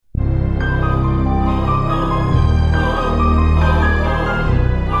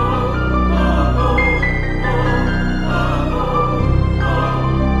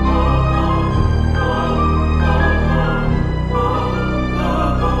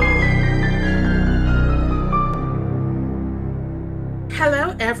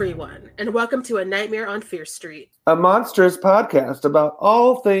everyone, and welcome to A Nightmare on Fear Street, a monstrous podcast about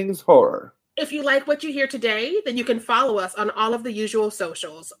all things horror. If you like what you hear today, then you can follow us on all of the usual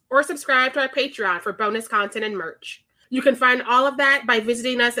socials or subscribe to our Patreon for bonus content and merch. You can find all of that by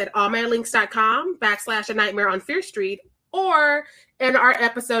visiting us at allmylinks.com/A Nightmare on Fear Street or in our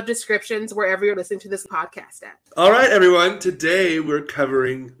episode descriptions wherever you're listening to this podcast at. All right, everyone. Today we're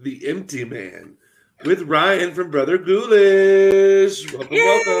covering The Empty Man with Ryan from Brother Ghoulish.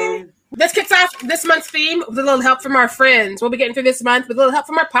 Welcome. This kicks off this month's theme with a little help from our friends. We'll be getting through this month with a little help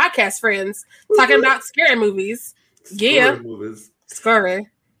from our podcast friends, talking about scary movies. Scary.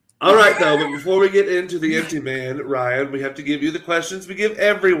 All right, though, but before we get into The Empty Man, Ryan, we have to give you the questions we give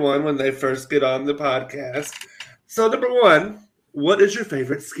everyone when they first get on the podcast. So, number one, what is your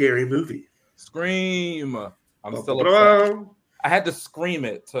favorite scary movie? Scream. I'm still upset. I had to scream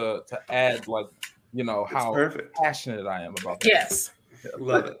it to add, how passionate I am about that. Yes.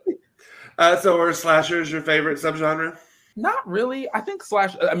 Love it. So are slashers your favorite subgenre? Not really. I think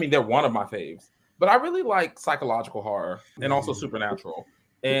they're one of my faves. But I really like psychological horror and also supernatural.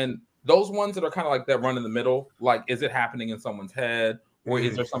 And those ones that are kind of like that run in the middle, like, is it happening in someone's head? Or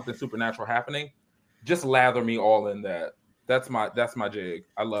is there something supernatural happening? Just lather me all in that. That's my jig.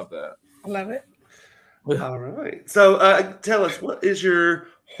 I love that. I love it. All right. So tell us, what is your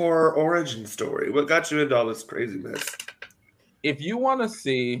horror origin story? What got you into all this craziness? If you want to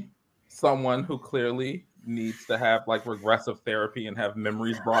see someone who clearly needs to have like regressive therapy and have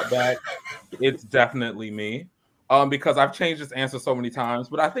memories brought back, it's definitely me. Because I've changed this answer so many times,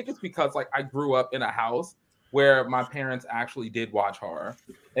 but I think it's because like I grew up in a house where my parents actually did watch horror,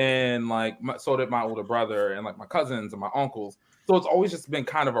 and so did my older brother and like my cousins and my uncles. So it's always just been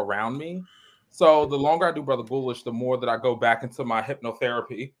kind of around me. So the longer I do Brother Ghoulish, the more that I go back into my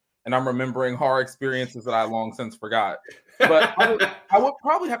hypnotherapy, and I'm remembering horror experiences that I long since forgot. But I would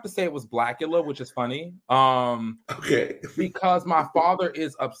probably have to say it was Blackula, which is funny. Okay. Because my father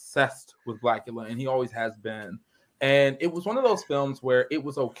is obsessed with Blackula, and he always has been. And it was one of those films where it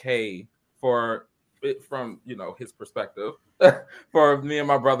was okay for it, from his perspective, for me and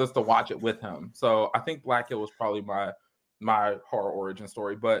my brothers to watch it with him. So I think Blackula was probably my horror origin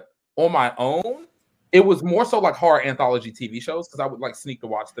story. But on my own, it was more so like horror anthology TV shows, because I would like sneak to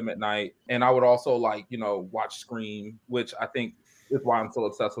watch them at night. And I would also watch Scream, which I think is why I'm so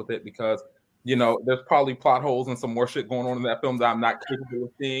obsessed with it, because there's probably plot holes and some more shit going on in that film that I'm not capable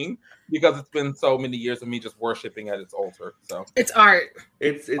of seeing, because it's been so many years of me just worshiping at its altar. So it's art.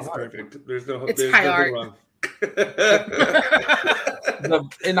 It's perfect. There's high art. Wrong.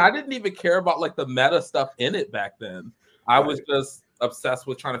 And I didn't even care about like the meta stuff in it back then. I was just obsessed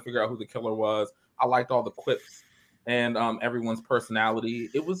with trying to figure out who the killer was. I liked all the quips and everyone's personality.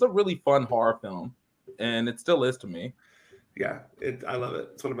 It was a really fun horror film, and it still is to me. Yeah, I love it.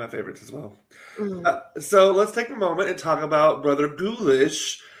 It's one of my favorites as well. So let's take a moment and talk about Brother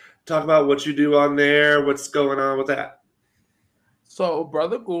Ghoulish. Talk about what you do on there, what's going on with that. So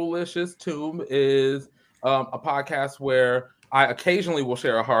Brother Ghoulish's Tomb is a podcast where I occasionally will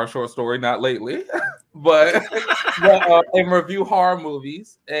share a horror short story, not lately, but and review horror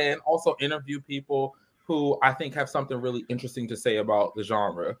movies, and also interview people who I think have something really interesting to say about the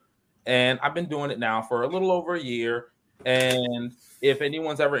genre. And I've been doing it now for a little over a year. And if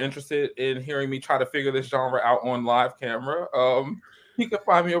anyone's ever interested in hearing me try to figure this genre out on live camera, you can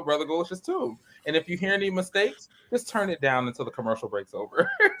find me on Brother Ghoulish's Tomb. And if you hear any mistakes, just turn it down until the commercial break's over.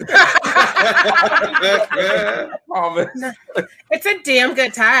 I promise. It's a damn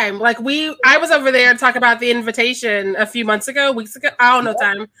good time. I was over there to talk about The Invitation a few weeks ago. I don't know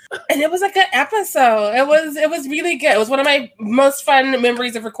time. And it was a good episode. It was really good. It was one of my most fun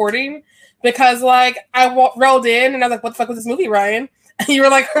memories of recording, because I rolled in and I was like, what the fuck was this movie, Ryan? And you were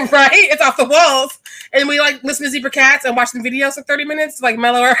like, right? It's off the walls. And we listened to Zebra Cats and watched the videos for 30 minutes to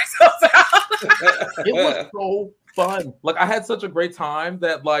mellow ourselves out. It was so fun. I had such a great time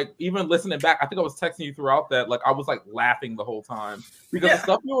that even listening back, I think I was texting you throughout that. I was laughing the whole time, because the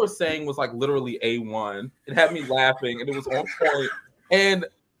stuff you were saying was literally A1. It had me laughing, and it was on point. And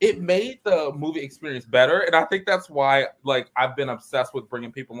it made the movie experience better. And I think that's why I've been obsessed with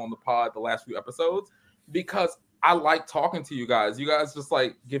bringing people on the pod the last few episodes, because I like talking to you guys. You guys just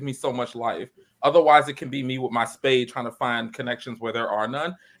give me so much life. Otherwise, it can be me with my spade trying to find connections where there are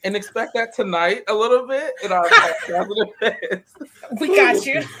none. And expect that tonight a little bit in our positive bits. We got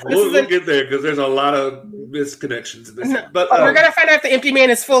you. We'll get there, because there's a lot of misconnections in this. But we're gonna find out if the empty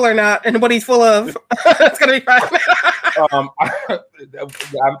man is full or not, and what he's full of. It's gonna be fun.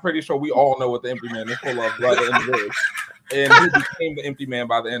 I'm pretty sure we all know what the empty man is full of by the end of it, and he became the empty man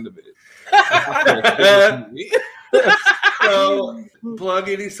by the end of it. So, plug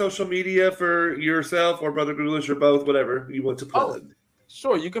any social media for yourself or Brother Ghoulish or both, whatever you want to plug.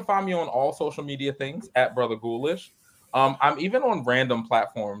 Sure, you can find me on all social media things at Brother Ghoulish. I'm even on random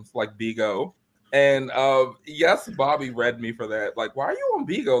platforms like Bigo. And yes, Bobby read me for that. Like, why are you on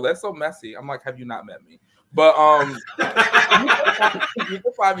Bigo? That's so messy. I'm like, have you not met me? But you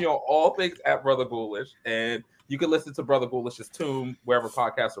can find me on all things at Brother Ghoulish, and you can listen to Brother Ghoulish's Tomb wherever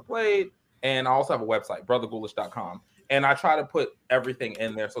podcasts are played. And I also have a website, brotherghoulish.com. And I try to put everything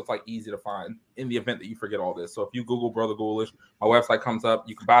in there so it's like easy to find in the event that you forget all this. So if you Google Brother Ghoulish, my website comes up.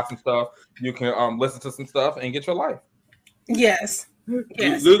 You can buy some stuff. You can listen to some stuff and get your life. Yes.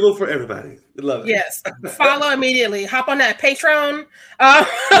 Yes. Google for everybody. Love it. Yes. Follow immediately. Hop on that Patreon.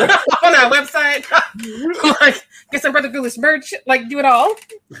 Hop on that website. Like, get some Brother Ghoulish merch. Like, do it all.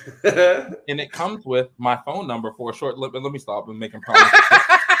 And it comes with my phone number for a short. Let me stop and making promises.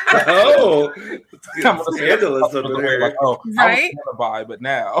 Oh, scandalous over there. Like, I was going to buy, but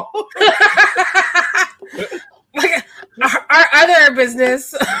now. Like our other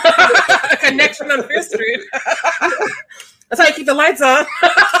business, a connection on Fifth Street. That's how you keep the lights on.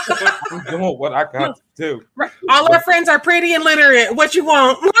 I'm doing what I got to do. Right. All our friends are pretty and literate. What you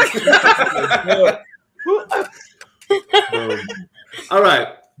want? All right.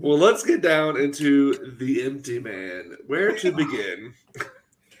 Well, let's get down into The Empty Man. Where to begin?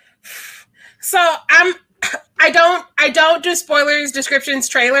 So I don't do spoilers, descriptions,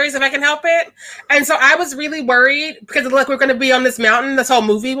 trailers if I can help it. And so I was really worried because look, we're going to be on this mountain, this whole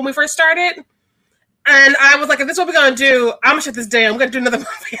movie when we first started. And I was like, if this is what we're going to do, I'm going to shut this down. I'm going to do another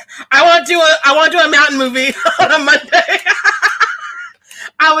movie. I want to do a mountain movie on a Monday.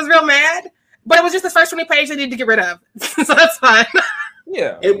 I was real mad, but it was just the first 20 pages I needed to get rid of. So that's fine.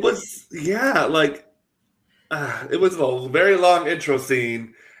 Yeah. It was, it was a very long intro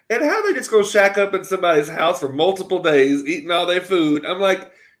scene. And how they just go shack up in somebody's house for multiple days, eating all their food. I'm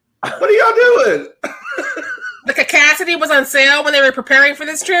like, what are y'all doing? The Cassidy was on sale when they were preparing for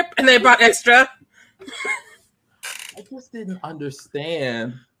this trip, and they bought extra. I just didn't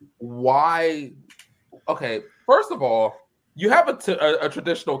understand why. Okay, first of all, you have a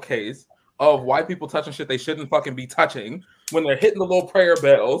traditional case of white people touching shit they shouldn't fucking be touching when they're hitting the little prayer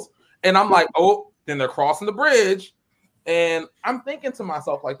bells. And I'm like, oh, then they're crossing the bridge. And I'm thinking to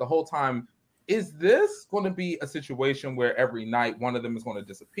myself, like, the whole time, is this going to be a situation where every night one of them is going to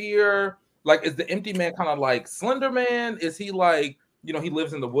disappear? Like, is the Empty Man kind of like Slender Man? Is he like, he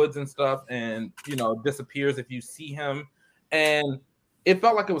lives in the woods and stuff and, disappears if you see him? And it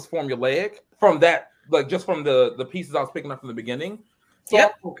felt like it was formulaic from that, like, just from the pieces I was picking up from the beginning. So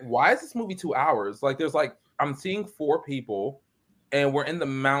yep. Why is this movie 2 hours? Like, there's like, I'm seeing 4 people. And we're in the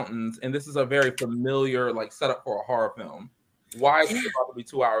mountains, and this is a very familiar like setup for a horror film. Why is it about to be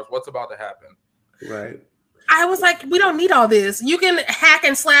 2 hours? What's about to happen? Right. I was like, we don't need all this. You can hack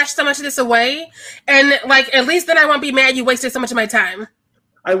and slash so much of this away, and like at least then I won't be mad you wasted so much of my time.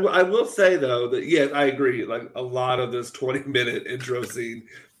 I will say though that yes, I agree. Like a lot of this 20-minute intro scene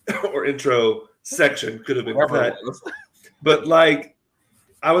or intro section could have been cut, but like.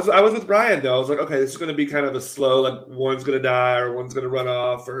 I was with Ryan though. I was like, okay, this is going to be kind of a slow, like one's going to die or one's going to run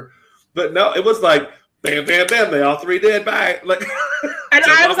off, but no, it was like bam, bam, bam. They all 3 dead. Bye. Like, and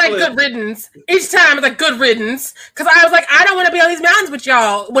I was like, good riddance. Each time I was like, good riddance, because I was like, I don't want to be on these mountains with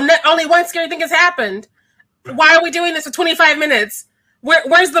y'all when only one scary thing has happened. Why are we doing this for 25 minutes?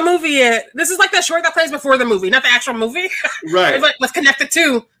 Where's the movie at? This is like the short that plays before the movie, not the actual movie. Right. It's like, let's connect the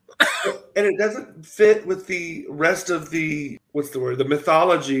two. And it doesn't fit with the rest of the the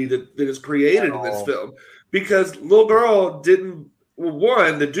mythology that is created in this film, because little girl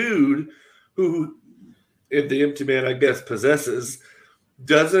the dude who if the Empty Man I guess possesses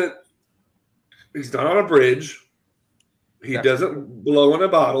he's not on a bridge, he doesn't blow in a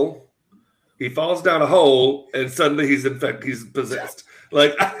bottle, he falls down a hole and suddenly he's possessed.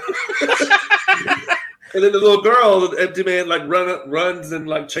 Like and then the little girl, the Empty Man, like runs and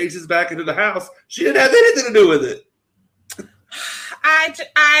like chases back into the house. She didn't have anything to do with it.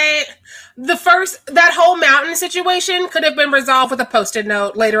 That whole mountain situation could have been resolved with a Post-it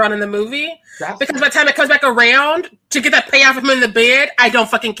note later on in the movie. Because by the time it comes back around to get that payoff of him in the bed, I don't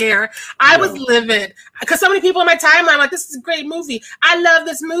fucking care. I was livid because so many people in my timeline are like, this is a great movie. I love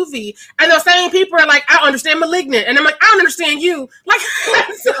this movie. And those same people are like, I understand Malignant. And I'm like, I don't understand you. Like,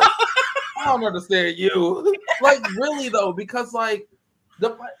 so... I don't understand you. Like, really though, because like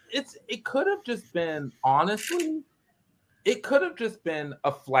it could have just been, honestly, it could have just been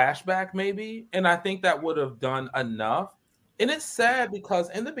a flashback maybe, and I think that would have done enough. And it's sad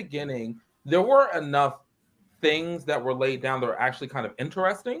because in the beginning there were enough things that were laid down that were actually kind of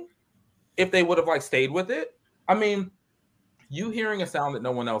interesting if they would have like stayed with it. I mean, you hearing a sound that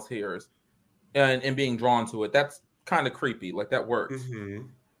no one else hears and being drawn to it, that's kind of creepy. Like that works. Mm-hmm.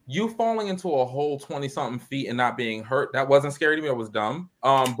 You falling into a hole 20-something feet and not being hurt, that wasn't scary to me. It was dumb.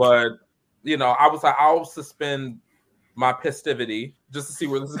 But you know, I was like, I'll suspend my festivity just to see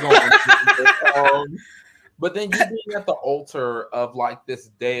where this is going. But then you being at the altar of like this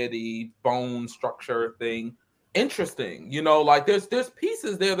deity bone structure thing, interesting. You know, like there's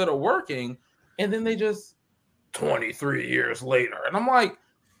pieces there that are working, and then they just 23 years later, and I'm like,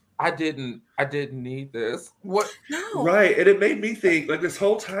 I didn't need this. What? No. Right, and it made me think like this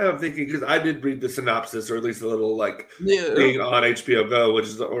whole time. I'm thinking because I did read the synopsis, or at least a little like thing on HBO Go, which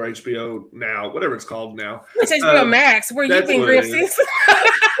is or HBO Now, whatever it's called now. It's HBO Max. Where you think, Gripsies?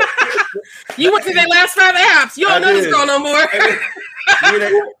 You went through their last 5 apps. You don't know this girl no more.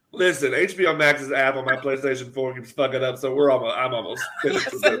 Listen, HBO Max's app on my PlayStation 4 keeps fucking up, so I'm almost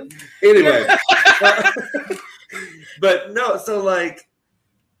finished with it. Anyway, but no, so like.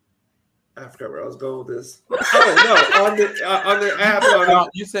 I forgot where I was going with this. Oh no! On the app,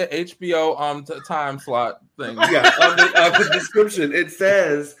 you said HBO time slot thing. Yeah, on the description it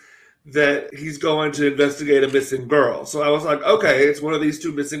says that he's going to investigate a missing girl. So I was like, okay, it's one of these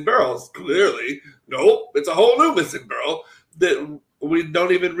 2 missing girls. Clearly, nope, it's a whole new missing girl that we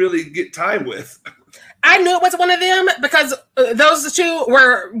don't even really get time with. I knew it was one of them because those 2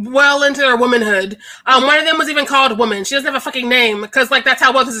 were well into their womanhood. One of them was even called Woman. She doesn't have a fucking name because like that's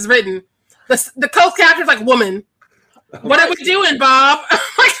how well this is written. The co-captain's like, woman. What are we doing, Bob?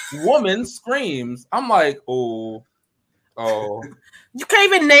 Woman screams. I'm like, oh. You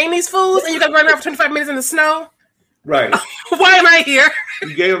can't even name these fools, and you got to run around for 25 minutes in the snow? Right. Why am I here?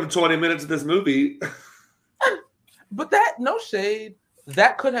 You gave him 20 minutes of this movie. But that, no shade,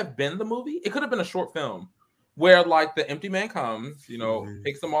 that could have been the movie. It could have been a short film where, like, the empty man comes, you know,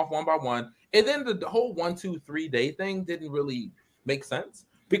 picks them off one by one, and then the whole 1, 2, 3 day thing didn't really make sense.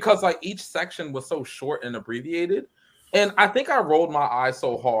 Because like each section was so short and abbreviated. And I think I rolled my eyes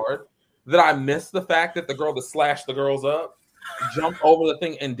so hard that I missed the fact that the girl that slashed the girls up jumped over the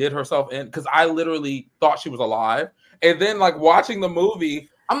thing and did herself in. Because I literally thought she was alive. And then like watching the movie,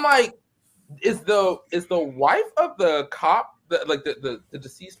 I'm like, is the wife of the cop, the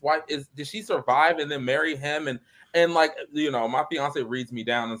deceased wife, did she survive and then marry him? And like, you know, my fiance reads me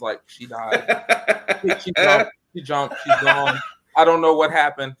down and is like, she died. She jumped, she's gone. I don't know what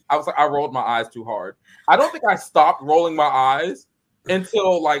happened. I was like, I rolled my eyes too hard. I don't think I stopped rolling my eyes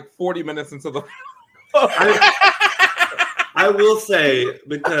until like 40 minutes into the. I will say,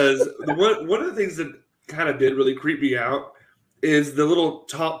 because one of the things that kind of did really creep me out is the little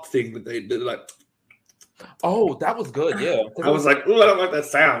talk thing that they did. Like, oh, that was good. Yeah, I was like, "Ooh, I don't like that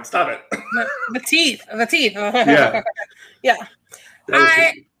sound. Stop it." The teeth. Yeah, yeah.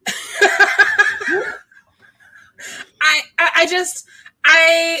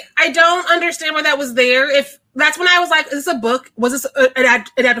 I don't understand why that was there. If that's when I was like, is this a book? Was this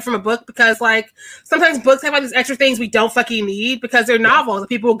adapted from a book? Because like sometimes books have like these extra things we don't fucking need because they're novels and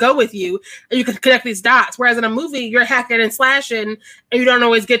people will go with you and you can connect these dots. Whereas in a movie, you're hacking and slashing and you don't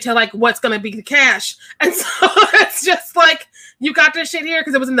always get to like what's going to be the cash. And so it's just like, you got this shit here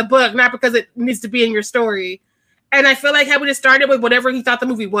because it was in the book, not because it needs to be in your story. And I feel like had we just started with whatever he thought the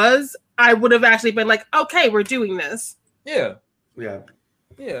movie was, I would have actually been like, okay, we're doing this. Yeah.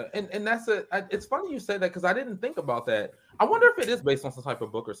 Yeah, and that's it's funny you say that because I didn't think about that. I wonder if it is based on some type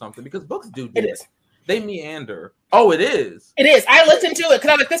of book or something because books do it is. They meander. Oh, it is. It is. I listened to it because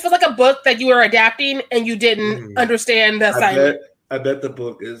I was like, this was like a book that you were adapting and you didn't understand the assignment. I bet the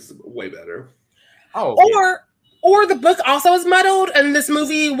book is way better. Oh, or the book also is muddled and this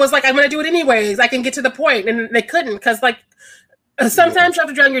movie was like, I'm going to do it anyways. I can get to the point, and they couldn't because like. Sometimes you have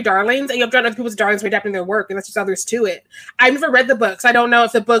to drown your darlings and you have to drown other people's darlings for adapting their work, and that's just how there's to it. I've never read the books. I don't know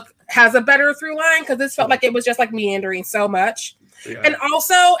if the book has a better through line because this felt like it was just like meandering so much. Yeah. And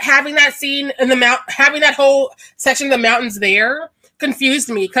also having that scene in the having that whole section of the mountains there confused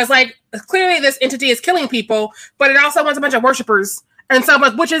me because like clearly this entity is killing people, but it also wants a bunch of worshipers. And so I'm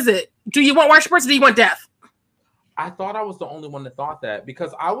like, which is it? Do you want worshipers or do you want death? I thought I was the only one that thought that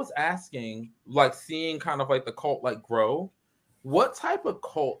because I was asking, like seeing kind of like the cult like grow. What type of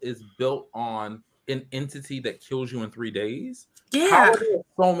cult is built on an entity that kills you in 3 days? Yeah. How are there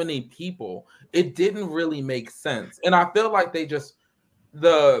so many people? It didn't really make sense. And I feel like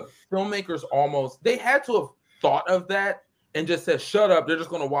the filmmakers they had to have thought of that and just said, shut up, they're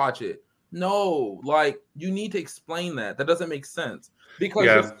just going to watch it. No, like you need to explain that. That doesn't make sense. Because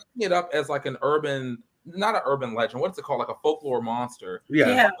you're setting it up as like not an urban legend. What's it called? Like a folklore monster.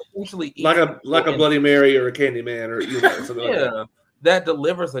 Yeah. Essentially like a Bloody Mary or a Candyman or something like that. That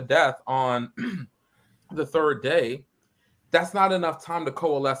delivers a death on the third day, that's not enough time to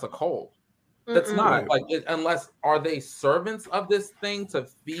coalesce a cult. That's not like unless are they servants of this thing to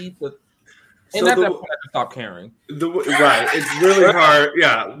feed the. And at that point, I stop caring. Right, it's really hard.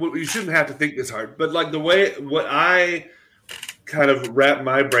 Yeah, you shouldn't have to think this hard. But like what I kind of wrapped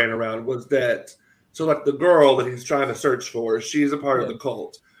my brain around was that. So like the girl that he's trying to search for, she's a part of the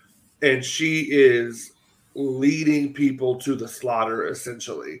cult, and she is leading people to the slaughter.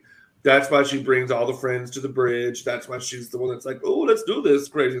 Essentially, that's why she brings all the friends to the bridge. That's why she's the one that's like, oh, let's do this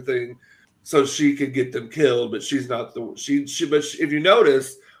crazy thing, so she can get them killed. But she's not the she. But if you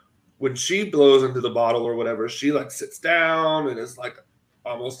notice. When she blows into the bottle or whatever, she like sits down and is like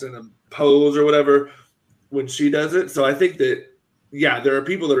almost in a pose or whatever when she does it. So I think that, yeah, there are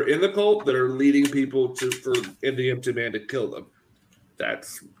people that are in the cult that are leading people for the Empty Man to kill them. That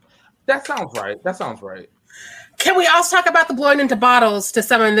sounds right. That sounds right. Can we also talk about the blowing into bottles to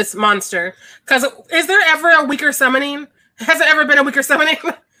summon this monster? Because is there ever a weaker summoning? Has there ever been a weaker summoning?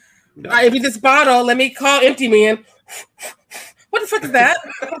 No. If you this bottle, let me call Empty Man. What the fuck is that?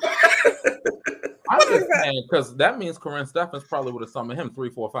 I'm just saying because that means Corinne Steffens probably would have summoned him 3,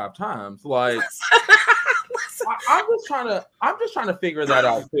 4, 5 times. Like, I'm just trying to figure that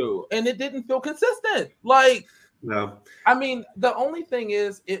out too, and it didn't feel consistent. Like, no. I mean, the only thing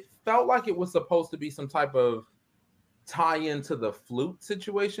is, it felt like it was supposed to be some type of tie-in to the flute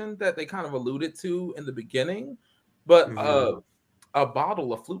situation that they kind of alluded to in the beginning, but a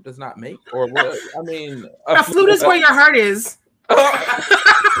bottle of flute does not make, or what? I mean, a flute is where your heart is.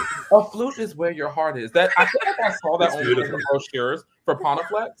 A flute is where your heart is. That I think I saw that on one of the brochures for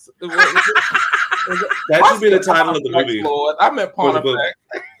Pontiflex. That should be the title of the movie. Lord, I meant Pontiflex.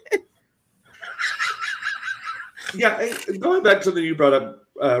 Yeah, going back to something you brought up,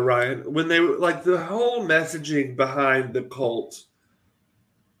 Ryan, when they were like the whole messaging behind the cult.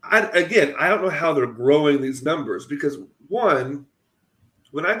 I don't know how they're growing these numbers because one,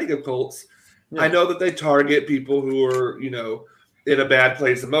 when I think of cults, I know that they target people who are, in a bad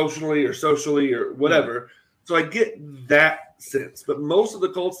place emotionally or socially or whatever. So I get that sense. But most of the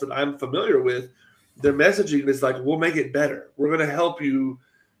cults that I'm familiar with, their messaging is like, we'll make it better. We're going to help you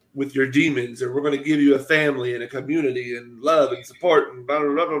with your demons, or we're going to give you a family and a community and love and support and blah,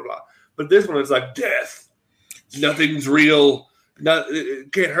 blah, blah, blah, blah. But this one is like death. Nothing's real.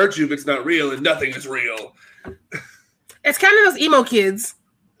 It can't hurt you if it's not real, and nothing is real. It's kind of those emo kids.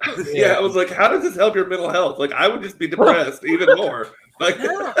 Yeah, I was like, how does this help your mental health? Like, I would just be depressed even more. Like,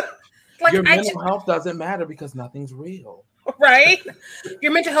 your mental health doesn't matter because nothing's real. Right?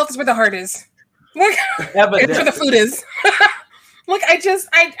 Your mental health is where the heart is. Look, it's where the food is. Look, I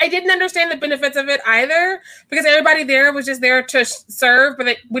didn't understand the benefits of it either because everybody there was just there to serve,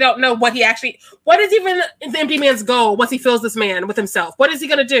 but we don't know what is even the Empty Man's goal once he fills this man with himself. What is he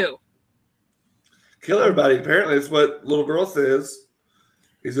going to do? Kill everybody. Apparently, it's what little girl says.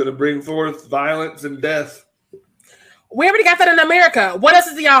 He's going to bring forth violence and death. We already got that in America. What else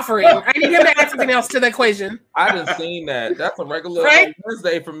is he offering? I need him to add something else to the equation. I haven't seen that. That's a regular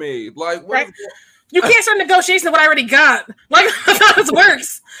Wednesday for me. Like, what is you can't start negotiating with what I already got. Like, that's how this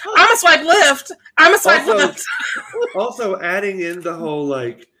works. I'm a swipe left. I'm a swipe left. Also, adding in the whole,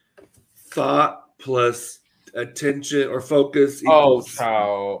 like, thought plus attention or focus equals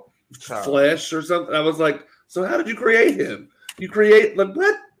flesh or something. I was like, so how did you create him? You create, like,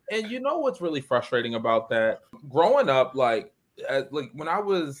 what? And you know what's really frustrating about that? Growing up, like when I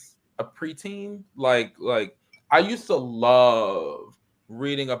was a preteen, like I used to love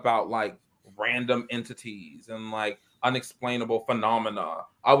reading about, like, random entities and, like, unexplainable phenomena.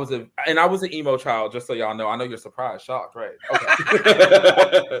 I was an emo child, just so y'all know. I know you're surprised, shocked, right?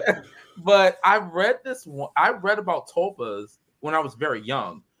 Okay. But I read about tulpas when I was very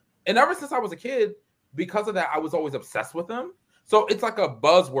young. And ever since I was a kid, because of that, I was always obsessed with them. So it's like a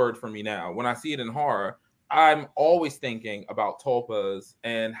buzzword for me now. When I see it in horror, I'm always thinking about tulpas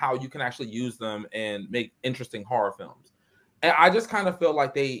and how you can actually use them and make interesting horror films. And I just kind of feel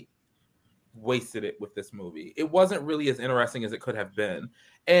like they wasted it with this movie. It wasn't really as interesting as it could have been.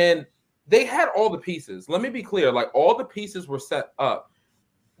 And they had all the pieces. Let me be clear. Like, all the pieces were set up.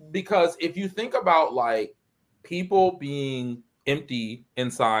 Because if you think about, like, people being empty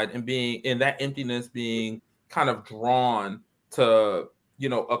inside and being in that emptiness being kind of drawn to,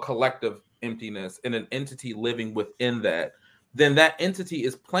 a collective emptiness and an entity living within that, then that entity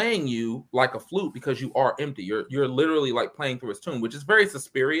is playing you like a flute because you are empty. You're literally, like, playing through its tune, which is very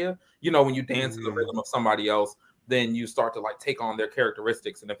Suspiria. When you dance to the rhythm of somebody else, then you start to, like, take on their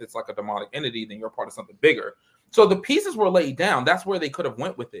characteristics. And if it's like a demonic entity, then you're part of something bigger. So the pieces were laid down. That's where they could have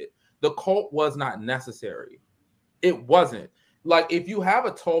went with it. The cult was not necessary. It wasn't. like if you have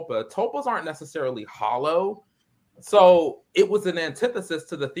a tulpa, tulpas aren't necessarily hollow. So it was an antithesis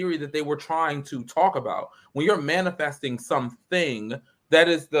to the theory that they were trying to talk about. When you're manifesting something that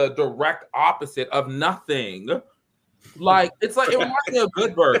is the direct opposite of nothing, like it reminds me of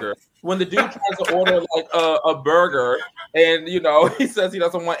Good Burger. When the dude tries to order like a burger and he says he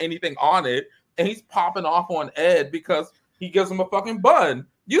doesn't want anything on it, and he's popping off on Ed because he gives him a fucking bun.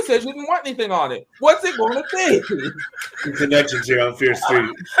 You said you didn't want anything on it. What's it going to be? Connections here on Fear Street.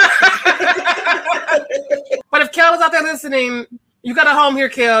 But if Kel is out there listening, you got a home here,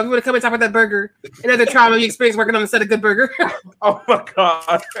 Kel. You want to come and talk about that burger and other trauma you experienced working on the set of Good Burger? Oh my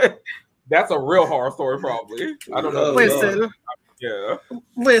God. That's a real horror story, probably. I don't know. Listen. Yeah.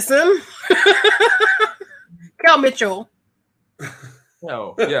 Listen. Kel Mitchell.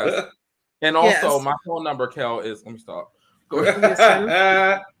 Kel, yes. And also, my phone number, Kel, is... Let me stop. Go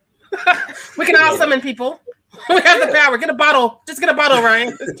ahead. We can all summon people. We have the power. Get a bottle. Just get a bottle,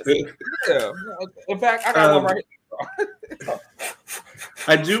 Ryan. Yeah. In fact, I got one right here.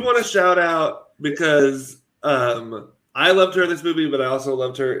 I do want to shout out because I loved her in this movie, but I also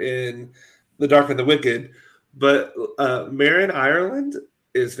loved her in The Dark and the Wicked. But Marion Ireland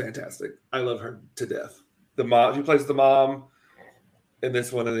is fantastic. I love her to death. The mom, she plays the mom in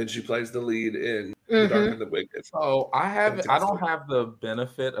this one, and then she plays the lead in The Dark and the Wicked. So I don't have the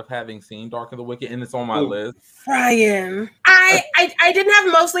benefit of having seen Dark and the Wicked, and it's on my list. Ryan, I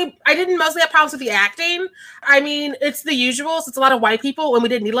didn't mostly have problems with the acting. I mean, it's the usual. So it's a lot of white people, and we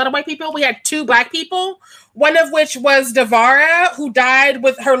didn't need a lot of white people. We had 2 black people, one of which was Devara, who died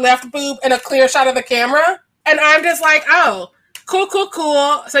with her left boob in a clear shot of the camera. And I'm just like, oh,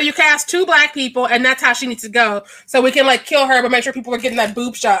 cool. So you cast 2 black people, and that's how she needs to go. So we can like kill her, but make sure people are getting that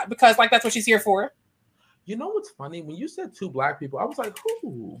boob shot because like that's what she's here for. You know what's funny? When you said 2 black people, I was like,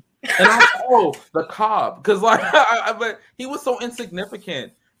 who? And I was like, oh, the Cobb, because like, but he was so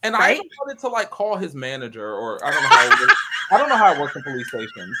insignificant. And right? I wanted to like call his manager, or I don't know how it works. I don't know how it works in police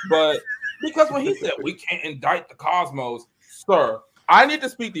stations, but because when he said we can't indict the Cosmos, sir, I need to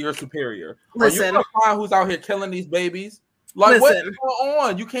speak to your superior. Listen, are you gonna find who's out here killing these babies? Like, what's going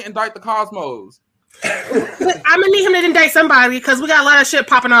on? You can't indict the Cosmos. I'm gonna need him to indict somebody because we got a lot of shit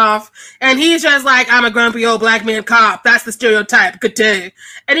popping off, and he's just like, I'm a grumpy old black man cop. That's the stereotype. Good day.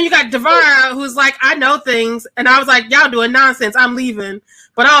 And then you got Devara, who's like, I know things, and I was like, y'all doing nonsense. I'm leaving,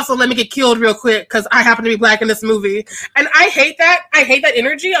 but also let me get killed real quick because I happen to be black in this movie. And I hate that. I hate that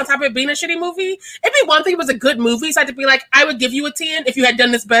energy. On top of it being a shitty movie, it'd be one thing if it was a good movie, so I'd be like, I would give you a 10 if you had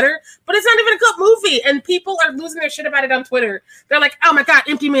done this better. But it's not even a good movie, and people are losing their shit about it on Twitter. They're like, oh my God,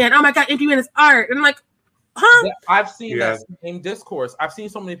 Empty Man. Oh my God, Empty Man is art. And I'm like, huh? I've seen that same discourse. I've seen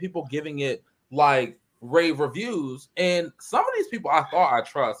so many people giving it like rave reviews, and some of these people I thought I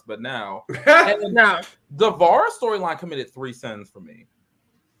trust, but now no. Devara storyline committed 3 sins for me.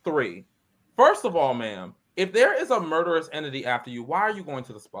 3. First of all, ma'am, if there is a murderous entity after you, why are you going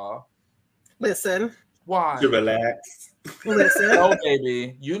to the spa? Listen. Why? To relax. Listen. No,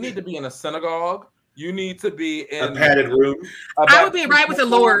 baby. You need to be in a synagogue. You need to be in a padded room. I would be right with the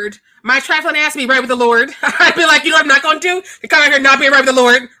Lord. My trifling ass would be right with the Lord. I'd be like, you know what I'm not going to? You come out here not being right with the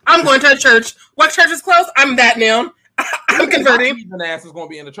Lord. I'm going to a church. What church is closed? I'm that now. I'm converting. My heathen ass is going to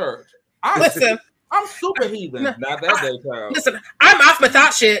be in the church. Listen. I'm super heathen. Not that day, child. Listen, I'm off my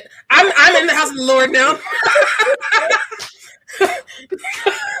thought shit. I'm in the house of the Lord now.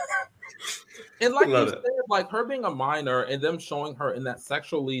 And like you said, like her being a minor and them showing her in that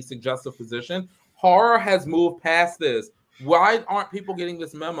sexually suggestive position, horror has moved past this. Why aren't people getting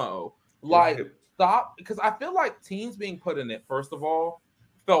this memo? Like, stop, because I feel like teens being put in it, first of all,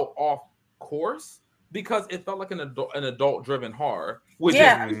 felt off course because it felt like an adult-driven horror, which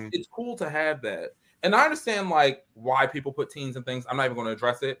it's cool to have that. And I understand like why people put teens in things. I'm not even going to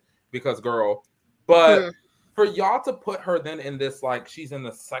address it because girl, but for y'all to put her then in this, like she's in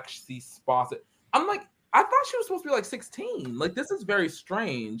the sexy spot. I'm like, I thought she was supposed to be like 16. Like, this is very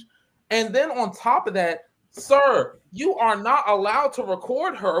strange. And then on top of that, sir, you are not allowed to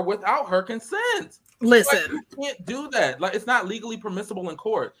record her without her consent. Listen, like, you can't do that. Like, it's not legally permissible in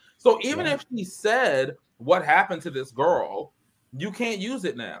court. So even if she said what happened to this girl, you can't use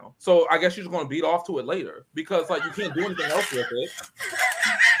it now. So I guess you're just going to beat off to it later because like you can't do anything else with it.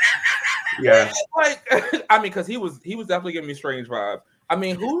 Yeah. Like, I mean, because he was definitely giving me strange vibes. I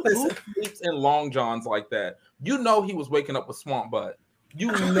mean, who sleeps in long johns like that? You know he was waking up with swamp butt.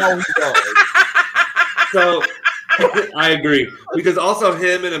 You know he does. So I agree. Because also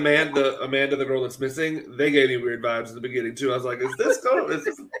him and Amanda, the girl that's missing, they gave me weird vibes in the beginning too. I was like, is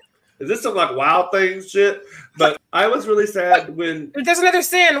this some like Wild Things shit? But I was really sad when there's another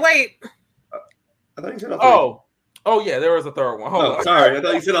sin. Wait. I thought you said Oh yeah, there was a third one. Hold on. Sorry, I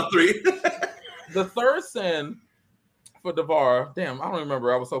thought you said all three. The third sin for Devar. Damn, I don't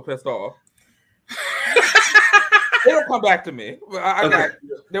remember. I was so pissed off. It'll come back to me.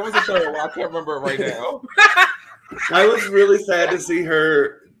 There was a third one. I can't remember it right now. I was really sad to see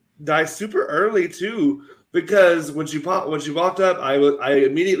her die super early too, because when she walked up, I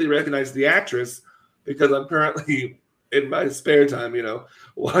immediately recognized the actress because I'm currently in my spare time,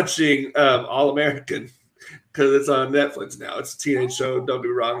 watching All American because it's on Netflix now. It's a teenage show. Don't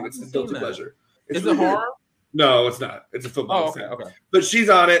do wrong. It's a guilty pleasure. Is it horror? No, it's not. It's a football. Oh, okay. But she's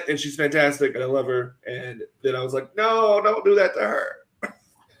on it, and she's fantastic, and I love her. And then I was like, no, don't do that to her.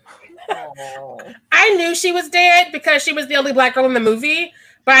 I knew she was dead because she was the only black girl in the movie,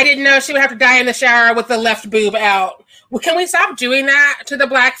 but I didn't know she would have to die in the shower with the left boob out. Well, can we stop doing that to the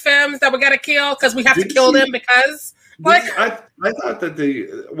black femmes that we got to kill because we have to kill them because? I thought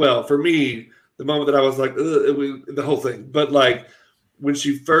that for me, the moment that I was like, the whole thing, but like, when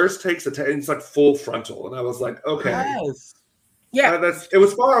she first takes it's like full frontal, and I was like, okay, yes. Yeah, it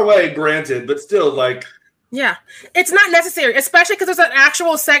was far away, granted, but still, like, yeah, it's not necessary, especially because there's an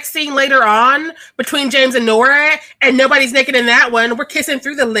actual sex scene later on between James and Nora, and nobody's naked in that one. We're kissing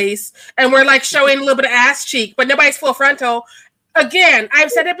through the lace, and we're like showing a little bit of ass cheek, but nobody's full frontal. Again,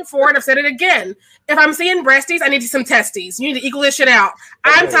 I've said it before, and I've said it again. If I'm seeing breasties, I need some testes. You need to equal this shit out.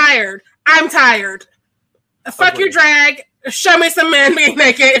 Okay. I'm tired. Fuck your drag. Show me some men being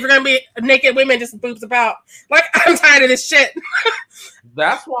naked. If you're gonna be naked women, just boobs about. Like, I'm tired of this shit.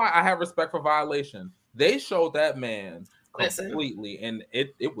 That's why I have respect for Violation. They showed that man completely, and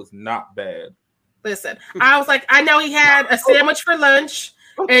it was not bad. Listen, I was like, I know he had a sandwich for lunch,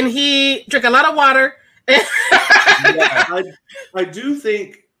 and he drank a lot of water. I do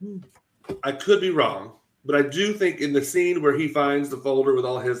think, I could be wrong, but I do think in the scene where he finds the folder with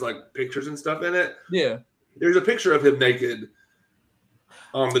all his like pictures and stuff in it, there's a picture of him naked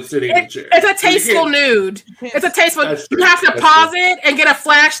on the sitting in the chair. It's a tasteful nude. It's a tasteful. You have to pause it and get a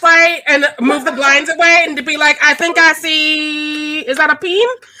flashlight and move the blinds away and to be like, I think I see. Is that a peen?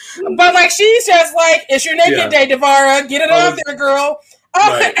 But like, she's just like, it's your naked day, Devara. Get it off there, girl.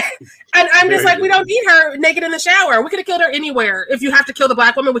 Right. And I'm just like, we don't need her naked in the shower. We could have killed her anywhere. If you have to kill the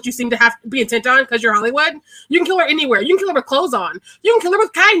black woman, which you seem to have to be intent on because you're Hollywood, you can kill her anywhere. You can kill her with clothes on. You can kill her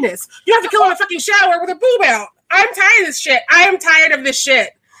with kindness. You have to kill her in a fucking shower with a boob out. I'm tired of this shit. I am tired of this shit.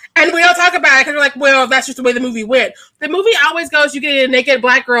 And we don't talk about it because we're like, well, that's just the way the movie went. The movie always goes, you get a naked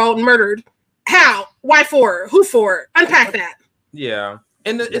black girl murdered. How? Why for? Who for? Unpack that. Yeah.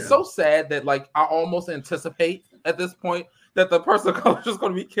 And it's so sad that like I almost anticipate at this point that the person of color is just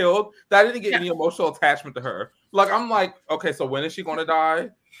going to be killed, that I didn't get any emotional attachment to her. Like, I'm like, okay, so when is she going to die?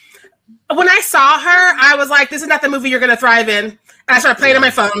 When I saw her, I was like, this is not the movie you're going to thrive in. And I started playing on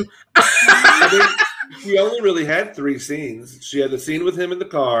my phone. She only really had 3 scenes. She had the scene with him in the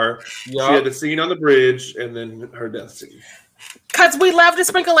car, she had the scene on the bridge, and then her death scene. Because we love to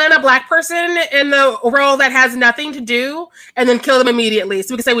sprinkle in a black person in the role that has nothing to do and then kill them immediately.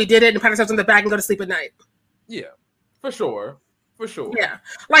 So we can say we did it and pat ourselves on the back and go to sleep at night. Yeah. For sure. Yeah.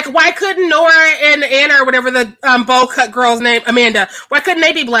 Like, why couldn't Nora and Anna or whatever the bowl cut girl's name, Amanda, why couldn't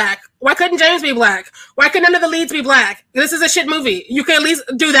they be black? Why couldn't James be black? Why couldn't none of the leads be black? This is a shit movie. You can at least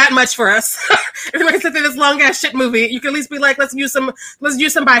do that much for us. If you're going to sit through this long ass shit movie, you can at least be like, let's use some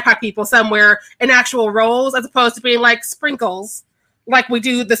BIPOC people somewhere in actual roles as opposed to being like sprinkles. Like we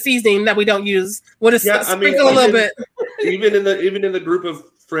do the seasoning that we don't use. We'll just sprinkle a little bit. Even in the group of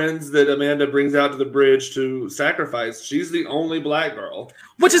friends that Amanda brings out to the bridge to sacrifice, she's the only black girl.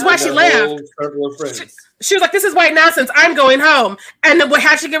 Which is why she left. She was like, this is white nonsense. I'm going home. And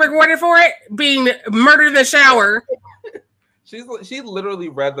how she get rewarded for it? Being murdered in the shower. She literally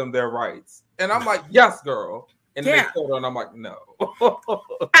read them their rights. And I'm like, yes, girl. And they killed her, and I'm like, no.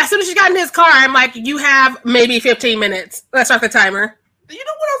 As soon as she got in his car, I'm like, you have maybe 15 minutes. Let's start the timer. You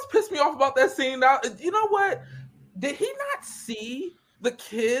know what else pissed me off about that scene? Now, you know what? Did he not see the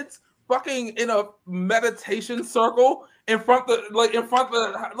kids fucking in a meditation circle in front of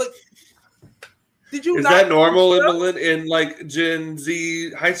did you? Is that normal in like Gen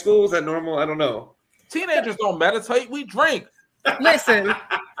Z high school? Is that normal? I don't know. Teenagers don't meditate. We drink. Listen.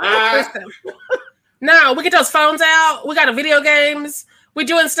 No, we get those phones out. We got the video games. We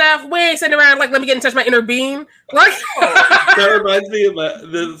doing stuff. We ain't sitting around like, let me get in touch with my inner being. Like, that reminds me of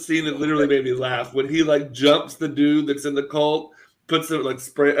the scene that literally made me laugh when he like jumps the dude that's in the cult, puts him like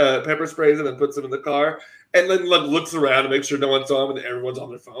pepper sprays him and puts him in the car, and then like looks around to make sure no one saw him and everyone's on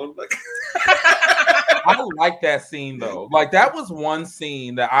their phone. Like, I like that scene though. Like that was one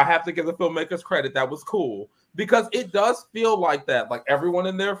scene that I have to give the filmmakers credit. That was cool because it does feel like that. Like everyone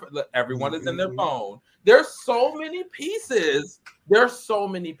is in their phone. There's so many pieces.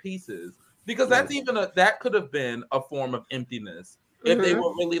 Because that's that could have been a form of emptiness if they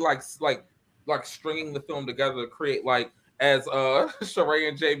were really like stringing the film together to create, like, as Sheree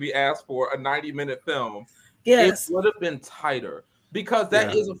and JB asked for, a 90-minute film. Yes, it would have been tighter, because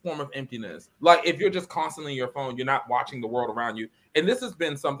that is a form of emptiness. Like, if you're just constantly on your phone, you're not watching the world around you. And this has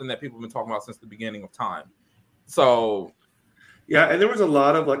been something that people have been talking about since the beginning of time. So, yeah, and there was a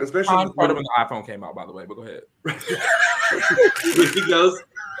lot of, like, especially part of when the iPhone came out, by the way. But go ahead.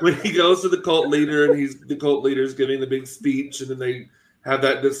 when he goes to the cult leader, and the cult leader's giving the big speech, and then they have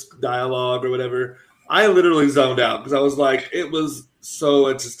this dialogue or whatever. I literally zoned out because I was like, it was so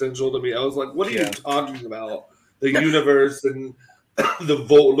existential to me. I was like, what are you talking about? The universe and the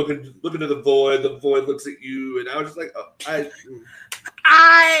void, looking to the void looks at you, and I was just like,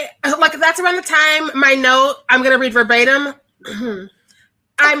 I like, that's around the time my note, I'm gonna read verbatim.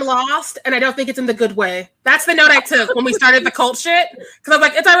 I'm lost, and I don't think it's in the good way. That's the note I took when we started the cult shit, because I was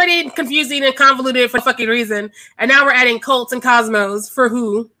like, it's already confusing and convoluted for a fucking reason, and now we're adding cults and cosmos for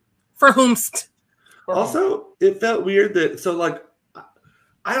who, for whomst. Also, it felt weird that, so, like,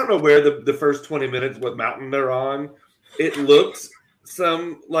 I don't know where the first 20 minutes, what mountain they're on, it looked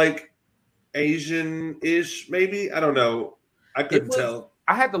some, like, Asian-ish, maybe? I don't know. I couldn't tell.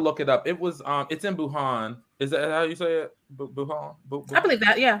 I had to look it up. It was, it's in Wuhan. Is that how you say it? Wuhan? I believe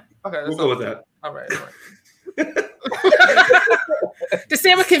that, yeah. Okay. We'll go with that. All right. To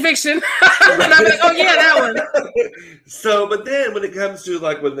stand with conviction. And I'm like, oh yeah, that one. So, but then when it comes to,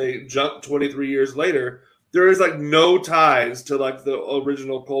 like, when they jump 23 years later, there is, like, no ties to, like, the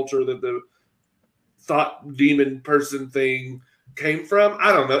original culture that the thought demon person thing came from.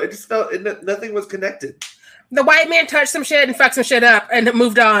 I don't know. It just felt nothing was connected. The white man touched some shit and fucked some shit up and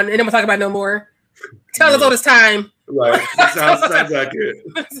moved on, and then we'll talk about no more. Tell us all this time. Right. Sounds accurate.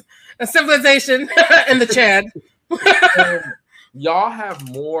 A civilization in the Chad. Y'all have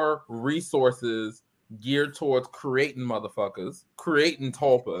more resources geared towards creating motherfuckers, creating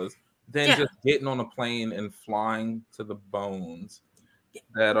tulpas, than just getting on a plane and flying to the bones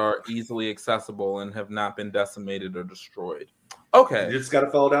that are easily accessible and have not been decimated or destroyed. Okay. You just got to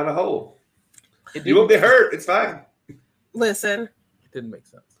fall down a hole. You won't be hurt. It's fine. Listen. It didn't make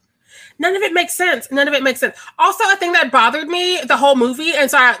sense. None of it makes sense. Also, a thing that bothered me the whole movie,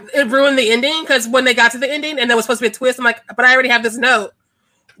 and so it ruined the ending, because when they got to the ending and there was supposed to be a twist, I'm like, but I already have this note.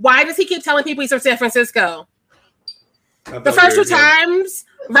 Why does he keep telling people he's from San Francisco? The first two times,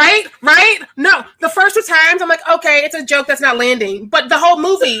 right? No, the first two times, I'm like, okay, it's a joke that's not landing. But the whole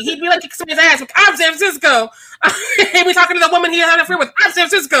movie, he'd be like, kicking his ass, like, I'm San Francisco. He'd be talking to the woman he had an affair with, I'm San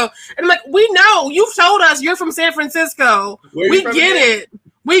Francisco. And I'm like, we know, you've told us you're from San Francisco. We get it.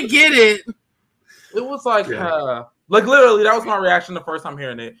 It was like, like, literally, that was my reaction the first time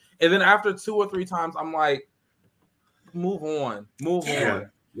hearing it. And then after 2 or 3 times, I'm like, move on. Yeah.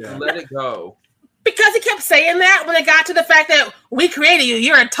 Let it go. Because he kept saying that when it got to the fact that we created you,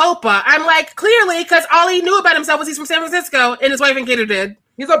 you're a tulpa. I'm like, clearly, because all he knew about himself was he's from San Francisco, and his wife and kid are dead.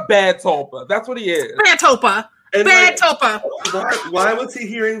 He's a bad tulpa. That's what he is. Bad tulpa. And bad tulpa. Why was he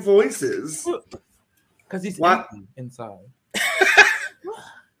hearing voices? Because he's empty inside.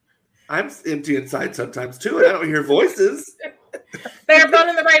 I'm empty inside sometimes too, and I don't hear voices. They're blown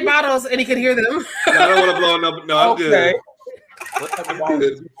in the right bottles, and he could hear them. I don't want to blow them. No, I'm good.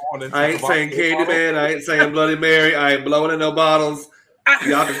 I ain't saying Candyman. I ain't saying Bloody Mary. I ain't blowing in no bottles.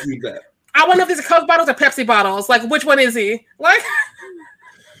 Y'all can keep that. I want to know if these are Coke bottles or Pepsi bottles. Like, which one is he? Like,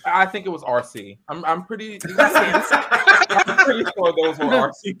 I think it was RC. I'm pretty I'm pretty sure those were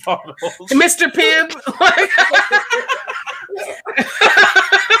RC bottles. Mr. Pibb.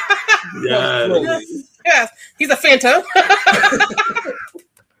 Yes. He's a Fanta.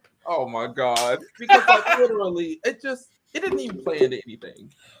 Oh my God. Because, like, literally, it didn't even play into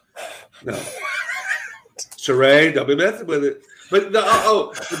anything. No. Sheree, don't be messing with it. But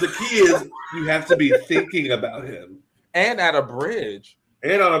the key is you have to be thinking about him. And at a bridge.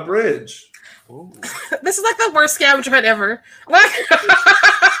 And on a bridge. Ooh. This is like the worst scavenger hunt ever. Like,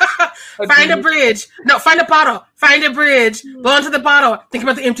 find a bridge. No, find a bottle. Find a bridge. Go into the bottle. Think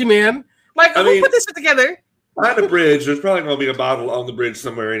about the empty man. Like, who put this shit together? Find a bridge. There's probably going to be a bottle on the bridge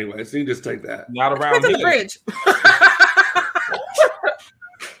somewhere anyway, so you just take that. Not around here. The bridge.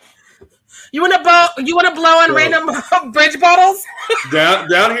 You want to blow on random bridge bottles? down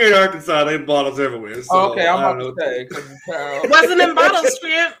here in Arkansas, they have bottles everywhere. So okay, I'm about to say. Wasn't in bottles,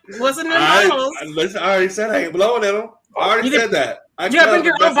 Trent. Wasn't in bottles. Listen, I already said I ain't blowing in them. I already said that. You got to bring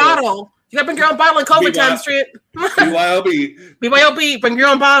your own bottle. You got to bring your own bottle in COVID times, Trent. BYOB. BYOB. Bring your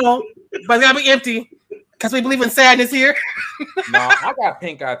own bottle, but it's got to be empty. Because we believe in sadness here. No, I got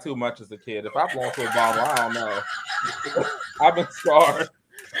pink eye too much as a kid. If I blow to a bottle, I don't know. I've been scarred.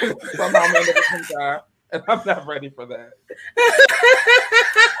 Somehow I'm into pink eye, and I'm not ready for that.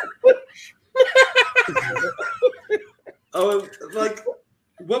 Oh, like,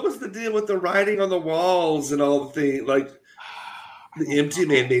 what was the deal with the writing on the walls and all the things? Like, the empty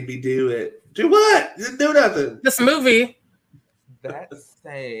man made me do it. Do what? Didn't do nothing. This movie. That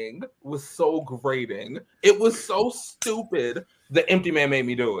saying was so grating. It was so stupid. The empty man made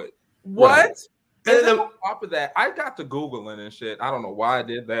me do it. What? Right. And then on top of that, I got to Googling and shit. I don't know why I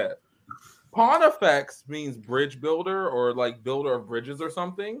did that. Pontifex means bridge builder or like builder of bridges or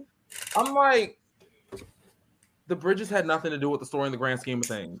something. I'm like, the bridges had nothing to do with the story in the grand scheme of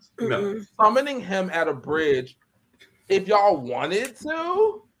things. No. Summoning him at a bridge, if y'all wanted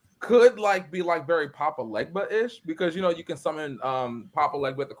to, could like be like very Papa Legba-ish, because you know you can summon Papa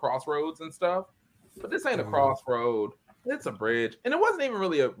Legba at the crossroads and stuff. But this ain't a crossroad. It's a bridge. And it wasn't even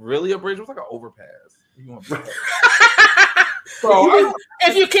really a bridge, it was like an overpass. So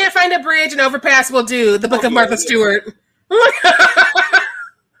if you can't find a bridge, an overpass will do. The Book of Martha Stewart. Book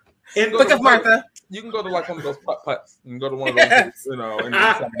of Martha. You can go to like one of those putt-putts. You can go to one of those, you know. And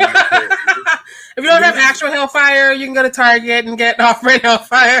if you don't have actual Hellfire, you can go to Target and get off-brand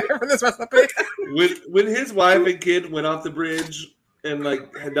Hellfire for this recipe. When his wife and kid went off the bridge and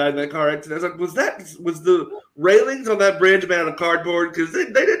like had died in that car accident, I was like, was the railings on that bridge made out of cardboard? Because they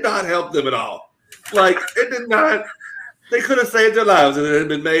did not help them at all. Like, it did not. They could have saved their lives if it had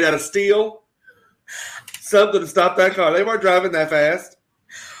been made out of steel. Something to stop that car. They weren't driving that fast.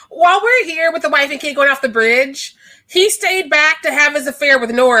 While we're here with the wife and kid going off the bridge, he stayed back to have his affair with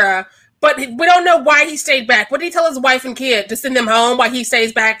Nora, but we don't know why he stayed back. What did he tell his wife and kid? To send them home while he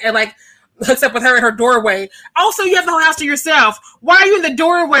stays back and like hooks up with her in her doorway. Also, you have the whole house to yourself. Why are you in the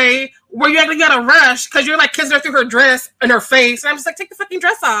doorway where you actually gotta rush because you're like kissing her through her dress and her face? And I'm just like, take the fucking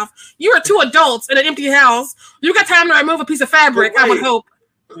dress off. You are two adults in an empty house. You got time to remove a piece of fabric, I would hope.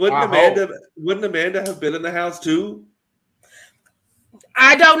 Wouldn't Amanda have been in the house too?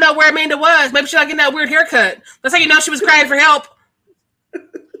 I don't know where Amanda was. Maybe she was getting that weird haircut. That's how you know she was crying for help.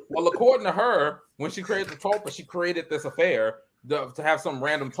 Well, according to her, when she created the tulpa, she created this affair to have some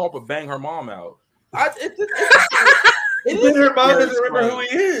random tulpa bang her mom out. Her mom doesn't remember who he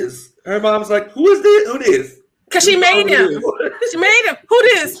is. Her mom's like, who is this? Who this? Because she made him. She made him. Who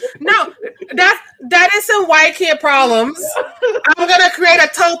this? No, that is some white kid problems. I'm going to create a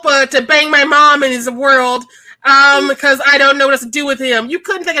tulpa to bang my mom in his world. Because I don't know what else to do with him. You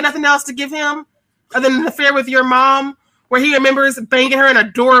couldn't think of nothing else to give him other than an affair with your mom, where he remembers banging her in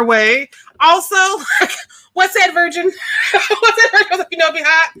a doorway. Also, what's that virgin? You know, be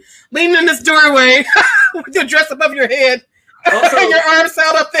hot, leaning in this doorway with your dress above your head, also, and your arms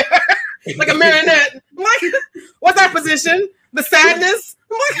held up there like a marionette. Like, what's that position? The sadness.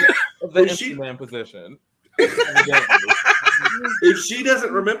 The empty man position. If she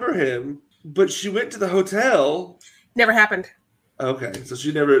doesn't remember him. But she went to the hotel. Never happened. Okay, so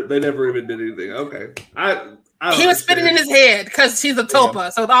they never even did anything. Okay, he was spinning in his head because she's a tulpa, yeah.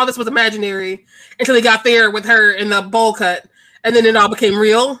 So all this was imaginary until he got there with her in the bowl cut, and then it all became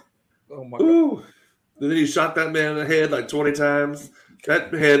real. Oh my god! And then he shot that man in the head like 20 times.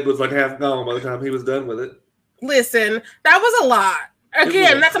 That head was like half gone by the time he was done with it. Listen, that was a lot.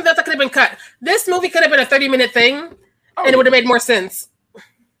 Again, that's something else that could have been cut. This movie could have been a 30-minute thing, and it would have made more sense.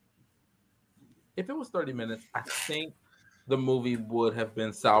 If it was 30 minutes, I think the movie would have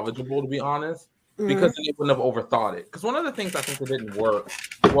been salvageable, to be honest, because then they wouldn't have overthought it. Because one of the things I think that didn't work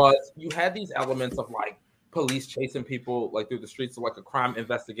was you had these elements of like police chasing people like through the streets, of like a crime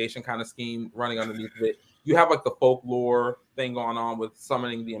investigation kind of scheme running underneath of it. You have like the folklore thing going on with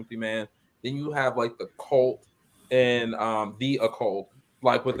summoning the empty man. Then you have like the cult and the occult,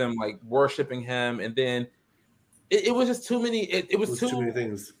 like with them like worshiping him, and then it was just too many. It was too many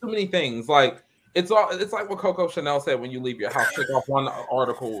things. Too many things. Like. It's like what Coco Chanel said when you leave your house, take off one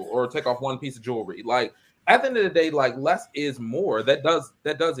article or take off one piece of jewelry. Like at the end of the day, like less is more. That does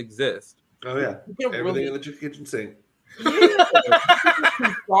exist. Oh yeah, everything in the kitchen sink. Yeah,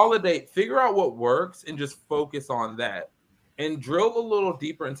 consolidate, figure out what works, and just focus on that, and drill a little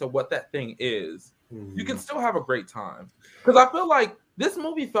deeper into what that thing is. You can still have a great time. Because I feel like this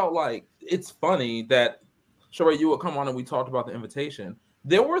movie felt like it's funny that Sheree, you would come on and we talked about The Invitation.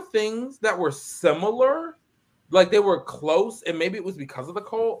 There were things that were similar, like they were close, and maybe it was because of the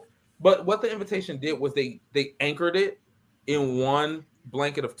cult. But what The Invitation did was they anchored it in one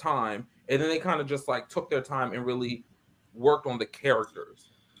blanket of time, and then they kind of just like took their time and really worked on the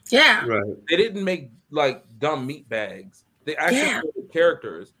characters. Yeah, right. They didn't make like dumb meat bags. They actually made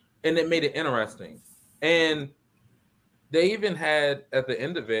characters, and it made it interesting. And they even had at the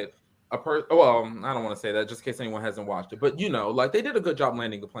end of it well, I don't want to say that just in case anyone hasn't watched it, but like they did a good job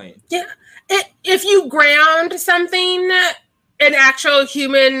landing the plane. Yeah, if you ground something in actual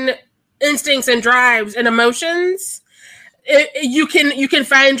human instincts and drives and emotions, you can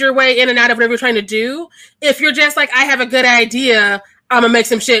find your way in and out of whatever you're trying to do. If you're just like, I have a good idea, I'm gonna make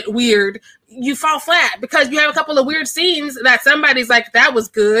some shit weird, you fall flat because you have a couple of weird scenes that somebody's like, that was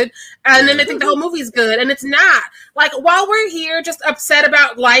good, and then they think the whole movie's good, and it's not. Like, while we're here just upset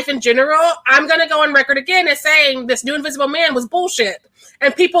about life in general, I'm gonna go on record again as saying this new Invisible Man was bullshit,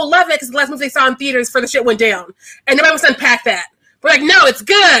 and people love it because the last movie they saw in theaters for the shit went down, and nobody wants to unpack that. We're like, no, it's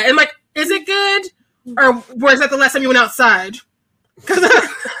good. And I'm like, is it good, or was that the last time you went outside? Because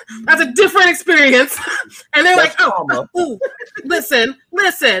that's a different experience. And they're like, ooh, listen,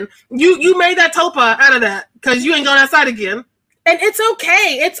 you made that topa out of that because you ain't going outside again. And it's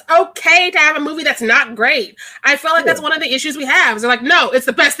okay. It's okay to have a movie that's not great. I feel like that's one of the issues we have. They're like, no, it's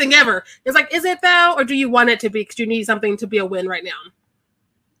the best thing ever. It's like, is it though? Or do you want it to be because you need something to be a win right now?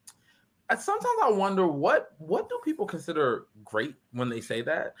 Sometimes I wonder what do people consider great when they say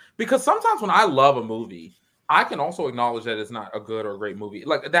that? Because sometimes when I love a movie, I can also acknowledge that it's not a good or a great movie.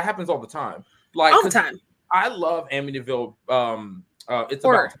 Like that happens all the time. Like all the time. I love Amityville. It's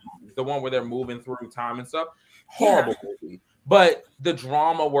about time, the one where they're moving through time and stuff. Horrible movie, but the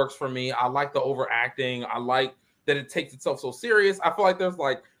drama works for me. I like the overacting. I like that it takes itself so serious. I feel like there's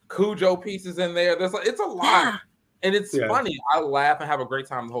like Cujo pieces in there. It's a lot, and it's funny. I laugh and have a great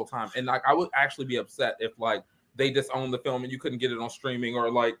time the whole time. And like I would actually be upset if like they disowned the film and you couldn't get it on streaming, or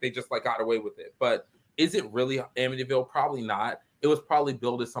like they just like got away with it. But is it really Amityville? Probably not. It was probably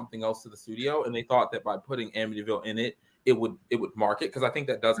billed as something else to the studio, and they thought that by putting Amityville in it, it would market, because I think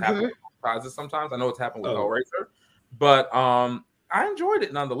that does happen with prizes sometimes. I know it's happened with Hellraiser, but I enjoyed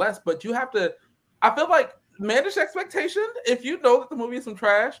it nonetheless. But you have to, I feel like, manage expectation. If you know that the movie is some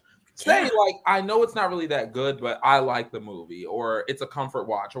trash, say like, I know it's not really that good, but I like the movie, or it's a comfort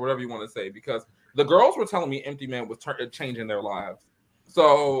watch, or whatever you want to say. Because the girls were telling me Empty Man was changing their lives,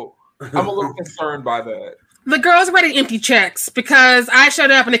 so I'm a little concerned by that. The girls are writing empty checks because I showed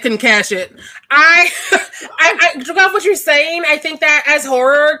up and they couldn't cash it. I off what you're saying, I think that as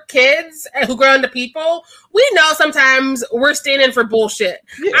horror kids who grow into people, we know sometimes we're standing for bullshit.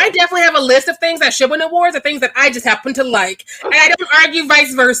 Yeah. I definitely have a list of things that should win awards, or things that I just happen to like. And I don't argue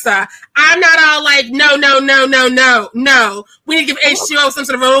vice versa. I'm not all like, no. We need to give H2O some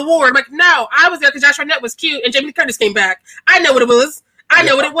sort of an award. I'm like, no, I was there because Josh Hartnett was cute and Jamie Lee Curtis came back. I know what it was. I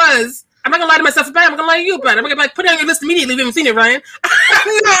know what it was. I'm not gonna lie to myself about it. I'm gonna lie to you about it. I'm gonna like put it on your list immediately. We haven't seen it, Ryan.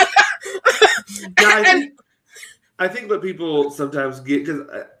 I think what people sometimes get, because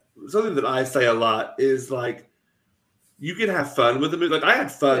something that I say a lot is like, you can have fun with the movie. Like I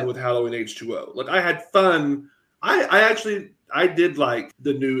had fun with Halloween H2O. Like I had fun. I did like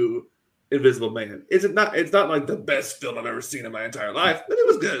the new Invisible Man. It's not like the best film I've ever seen in my entire life, but it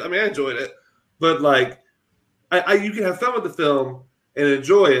was good. I mean, I enjoyed it. But like, you can have fun with the film and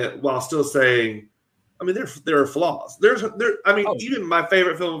enjoy it while still saying, I mean, there are flaws. Even my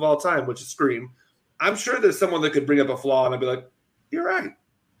favorite film of all time, which is Scream, I'm sure there's someone that could bring up a flaw and I'd be like, you're right.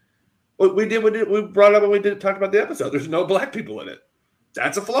 We brought it up when we talked about the episode. There's no black people in it.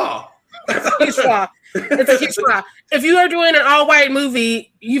 That's a flaw. It's a huge flaw. It's a huge flaw. If you are doing an all-white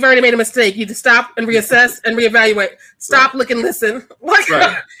movie, you've already made a mistake. You need to stop and reassess and reevaluate. Stop, look, and listen.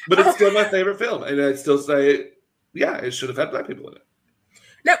 Right. But it's still my favorite film. And I'd still say, yeah, it should have had black people in it.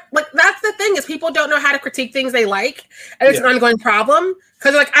 No, like that's the thing, is people don't know how to critique things they like, and it's an ongoing problem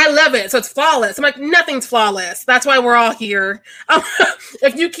because like, I love it, so it's flawless. I'm like, nothing's flawless. That's why we're all here.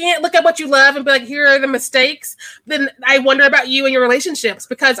 If you can't look at what you love and be like, here are the mistakes, then I wonder about you and your relationships,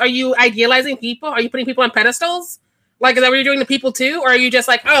 because are you idealizing people? Are you putting people on pedestals? Like, is that what you're doing to people too? Or are you just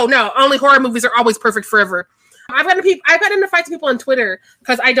like, oh no, only horror movies are always perfect forever? I've gotten into fights with people on Twitter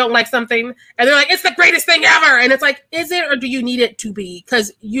because I don't like something, and they're like, it's the greatest thing ever. And it's like, is it, or do you need it to be?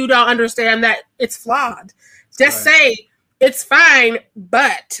 Because you don't understand that it's flawed. Just say it's fine,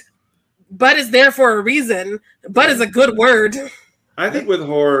 but is there for a reason. But is a good word. I think with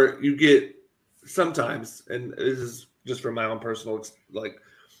horror, you get sometimes, and this is just from my own personal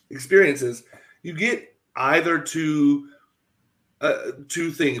experiences, you get either two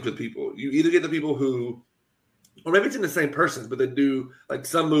things with people. You either get the people who, or maybe it's in the same person, but they do, like,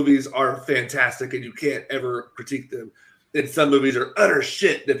 some movies are fantastic and you can't ever critique them. And some movies are utter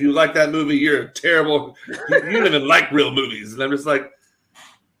shit. If you like that movie, you're terrible. You don't even like real movies. And I'm just like,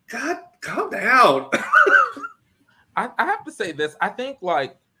 God, calm down. I have to say this. I think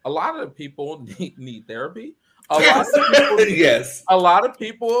like a lot of people need therapy. Yes. A lot of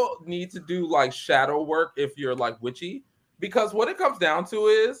people need to do like shadow work if you're like witchy, because what it comes down to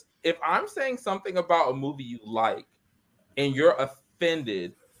is if I'm saying something about a movie you like and you're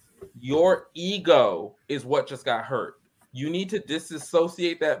offended, your ego is what just got hurt. You need to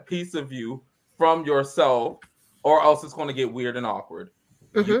disassociate that piece of you from yourself, or else it's going to get weird and awkward.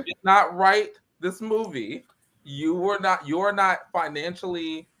 You did not write this movie. You are not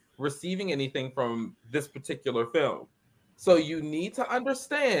financially receiving anything from this particular film. So you need to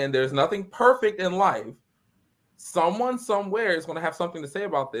understand there's nothing perfect in life. Someone somewhere is going to have something to say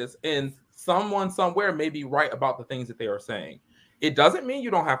about this, and someone somewhere may be right about the things that they are saying. It doesn't mean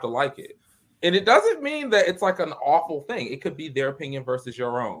you don't have to like it. And it doesn't mean that it's like an awful thing. It could be their opinion versus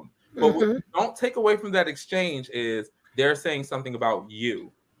your own. But what you don't take away from that exchange is they're saying something about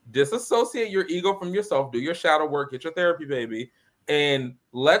you. Disassociate your ego from yourself. Do your shadow work. Get your therapy, baby. And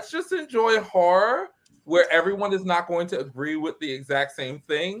let's just enjoy horror where everyone is not going to agree with the exact same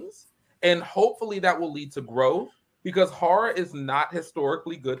things. And hopefully that will lead to growth, because horror is not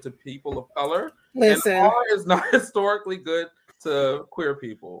historically good to people of color. Listen. And horror is not historically good to queer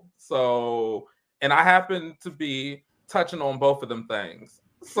people. So, and I happen to be touching on both of them things.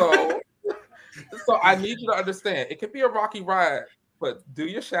 So I need you to understand, it could be a rocky ride, but do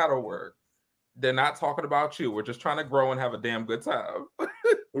your shadow work. They're not talking about you. We're just trying to grow and have a damn good time.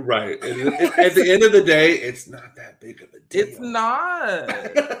 Right. At the end of the day, it's not that big of a deal. It's not.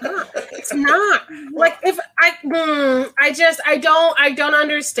 It's not. Like if I don't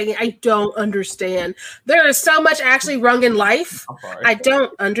understand. I don't understand. There is so much actually wrong in life. I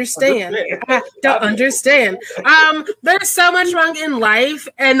don't understand. I don't understand. There's so much wrong in life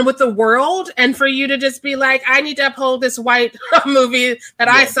and with the world, and for you to just be like, I need to uphold this white movie that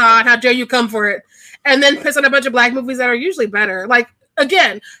I saw, and how dare you come for it, and then piss on a bunch of black movies that are usually better. Like,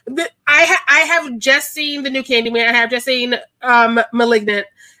 again, I have just seen the new Candyman. I have just seen Malignant,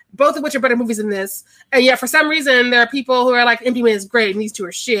 both of which are better movies than this. And yet, for some reason, there are people who are like, Candyman is great, and these two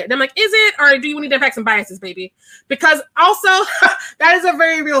are shit. And I'm like, is it? Or do you need to unpack some biases, baby? Because also, that is a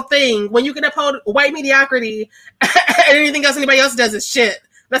very real thing. When you can uphold white mediocrity, and anything else anybody else does is shit.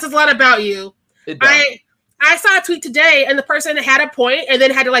 That says a lot about you. I saw a tweet today, and the person had a point and then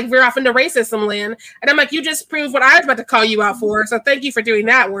had to like veer off into racism land. And I'm like, you just proved what I was about to call you out for. So thank you for doing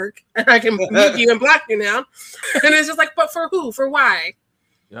that work. And I can mute you and block you now. And it's just like, but for who? For why?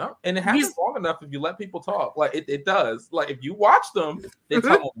 Yeah, and it happens long enough if you let people talk. Like it does. Like if you watch them, they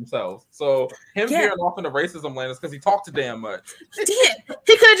tell on themselves. So him veering off into racism land is because he talked too damn much. He did.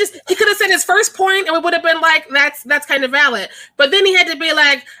 He could have said his first point, and we would have been like, that's kind of valid. But then he had to be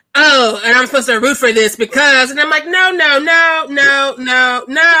like, oh, and I'm supposed to root for this because, and I'm like, no,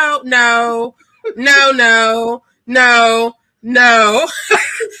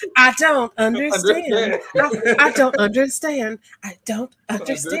 I don't understand. I don't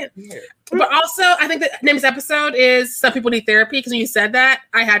understand. But also, I think the name of this episode is Some People Need Therapy, because when you said that,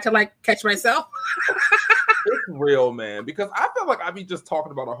 I had to like catch myself. It's real, man, because I feel like I be just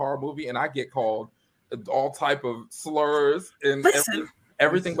talking about a horror movie and I get called all type of slurs and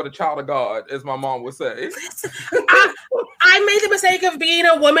everything but a child of God, as my mom would say. I made the mistake of being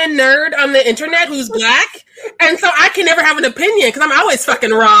a woman nerd on the internet who's black, and so I can never have an opinion because I'm always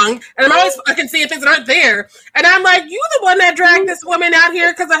fucking wrong, and I'm always fucking seeing things that aren't there. And I'm like, you the one that dragged this woman out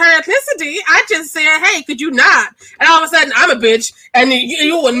here because of her ethnicity. I just said, hey, could you not? And all of a sudden, I'm a bitch, and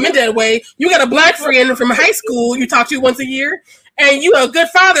you wouldn't mean that way. You got a black friend from high school you talk to once a year, and you a good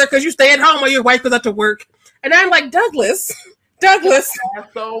father because you stay at home while your wife goes out to work. And I'm like, Douglas.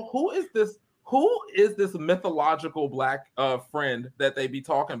 So who is this mythological black friend that they be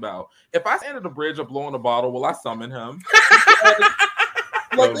talking about? If I stand at the bridge or blowing a bottle, will I summon him?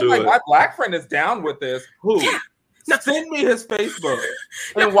 My black friend is down with this. Who? Send me his Facebook.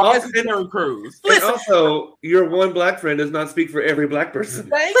 And why is it Terry Crews? And also, your one black friend does not speak for every black person.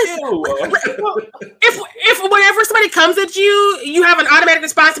 Thank you. If whenever somebody comes at you, you have an automatic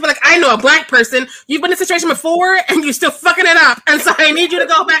response to be like, I know a black person. You've been in a situation before, and you're still fucking it up. And so I need you to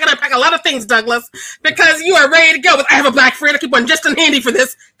go back and unpack a lot of things, Douglas, because you are ready to go. But I have a black friend. I keep one just in handy for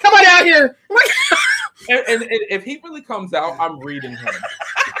this. Come on out here. And if he really comes out, I'm reading him.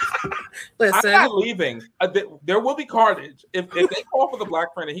 Listen, I'm not leaving. There will be carnage. If they call for the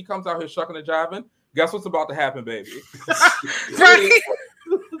black friend and he comes out here shucking and jiving, guess what's about to happen, baby? Right?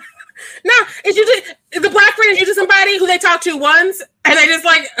 No, it's usually the black friend is usually somebody who they talk to once, and they just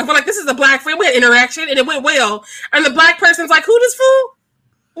like, I'm like, this is a black friend. We had interaction, and it went well. And the black person's like, who this fool?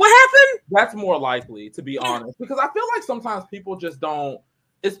 What happened? That's more likely, to be honest, because I feel like sometimes people just don't,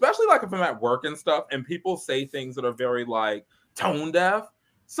 especially like if I'm at work and stuff, and people say things that are very like tone deaf.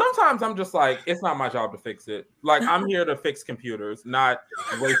 sometimes I'm just like, it's not my job to fix it. Like, I'm here to fix computers, not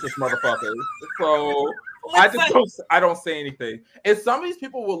racist motherfuckers. So I don't say anything. And some of these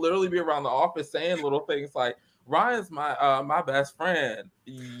people will literally be around the office saying little things like, Ryan's my best friend.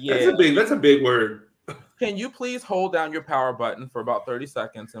 Yeah, that's a big word. Can you please hold down your power button for about 30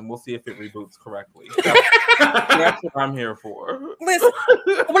 seconds and we'll see if it reboots correctly? That's what I'm here for. Listen,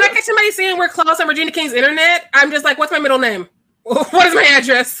 when I catch somebody saying we're close on Regina King's internet, I'm just like, what's my middle name? What is my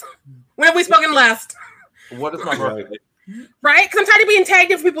address? When have we spoken last? What is my birthday? Right? Because I'm tired of being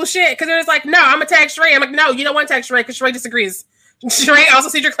tagged in for people's shit. Because they're just like, no, I'm going to tag Sheree. I'm like, no, you don't want to tag Sheree because Sheree disagrees. Sheree also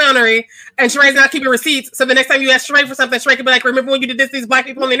sees your clownery, and Sheree's not keeping receipts. So the next time you ask Sheree for something, Sheree can be like, remember when you did this to these black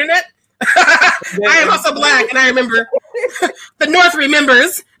people on the internet? I am also black, and I remember. The North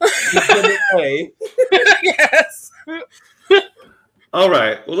remembers. Yes. All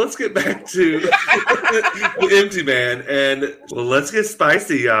right. Well, let's get back to the Empty Man, and let's get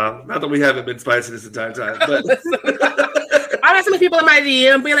spicy, y'all. Not that we haven't been spicy this entire time, but I've had so many people in my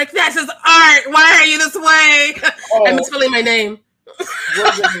DM being like, "This is art. Why are you this way?" And misspelling my name.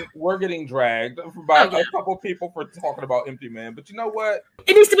 We're getting dragged by a couple people for talking about Empty Man, but you know what?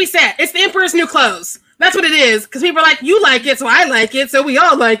 It needs to be said. It's the Emperor's New Clothes. That's what it is. Because people are like, you like it, so I like it, so we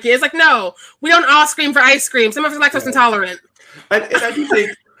all like it. It's like, no, we don't all scream for ice cream. Some of us are lactose intolerant. And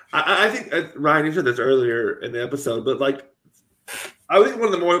I think Ryan, you said this earlier in the episode, but like, I think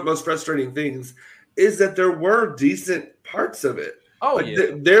one of the most frustrating things is that there were decent parts of it. Oh,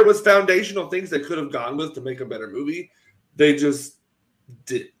 like, there was foundational things that could have gone with to make a better movie. They just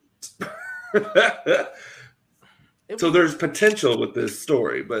didn't. So there's potential with this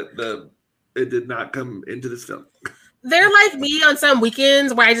story, but it did not come into this film. They're like me on some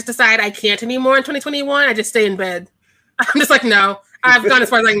weekends where I just decide I can't anymore in 2021. I just stay in bed. I'm just like, no, I've gone as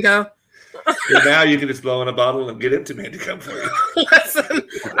far as I can go. And now you can just blow in a bottle and get Empty Man to come for you. Listen,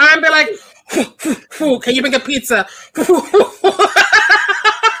 I'm be like, can you bring a pizza?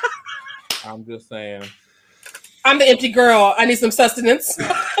 I'm just saying. I'm the empty girl. I need some sustenance.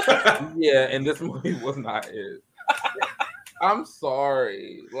 Yeah, and this movie was not it. I'm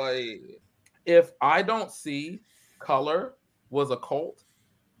sorry. Like, if I Don't See Color was a cult,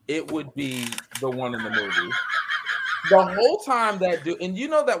 it would be the one in the movie. The whole time that dude, and you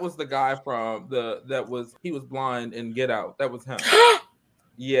know that was the guy from he was blind in Get Out. That was him.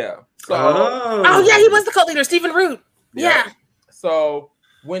 Yeah. So, oh yeah, he was the cult leader, Stephen Root. Yeah. So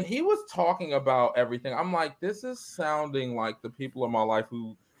when he was talking about everything, I'm like, this is sounding like the people in my life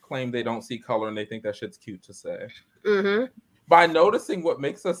who claim they don't see color and they think that shit's cute to say. Mm-hmm. By noticing what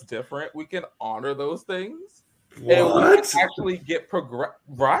makes us different, we can honor those things. What? And we can actually get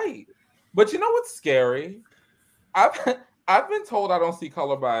right. But you know what's scary? I've been told I don't see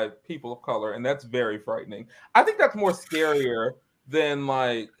color by people of color, and that's very frightening. I think that's more scarier than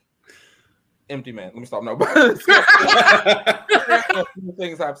like Empty Man. Let me stop. No, but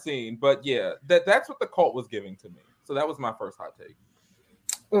things I've seen, but yeah, that's what the cult was giving to me. So that was my first hot take.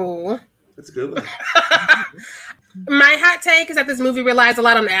 Oh, that's a good one. My hot take is that this movie relies a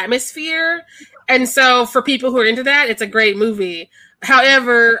lot on atmosphere, and so for people who are into that, it's a great movie.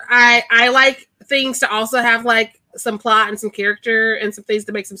 However, I like things to also have like some plot and some character and some things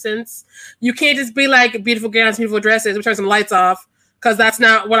to make some sense. You can't just be like beautiful gowns, beautiful dresses, we turn some lights off, because that's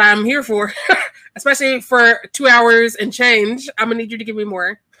not what I'm here for. Especially for 2 hours and change. I'm gonna need you to give me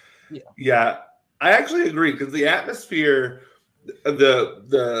more. Yeah, I actually agree, because the atmosphere,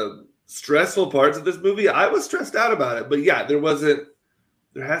 the stressful parts of this movie, I was stressed out about it. But yeah, there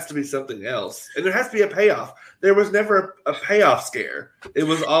has to be something else. And there has to be a payoff. There was never a payoff scare. It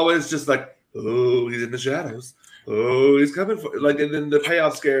was always just like, oh, he's in the shadows. Oh, he's coming for like, and then the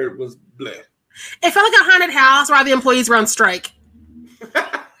payoff scare was bleh. It felt like a haunted house while the employees were on strike.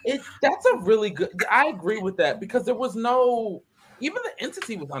 That's a really good. I agree with that, because there was no. Even the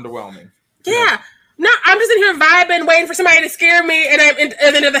entity was underwhelming. Yeah. No, I'm just in here vibing, waiting for somebody to scare me, and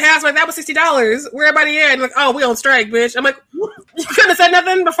then at the house, I'm like, that was $60. Where everybody at? And like, oh, we on strike, bitch. I'm like, you couldn't have said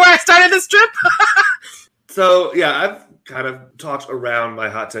nothing before I started this trip. So yeah, I've kind of talked around my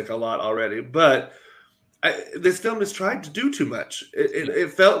hot take a lot already, but this film has tried to do too much.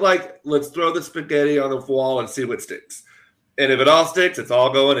 It felt like, let's throw the spaghetti on the wall and see what sticks. And if it all sticks, it's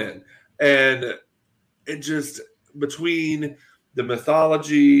all going in. And it just, between the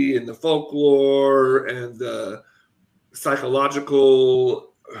mythology and the folklore and the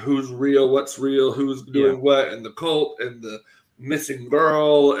psychological, who's real, what's real, who's doing what, and the cult and the missing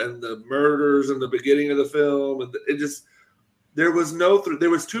girl and the murders in the beginning of the film, and it just, there was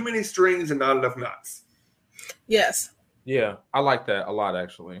too many strings and not enough knots. Yes. Yeah, I like that a lot,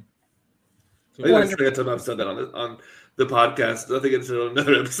 actually. I think I've said that on the podcast. I think it's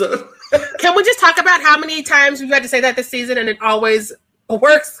another episode. Can we just talk about how many times we've had to say that this season and it always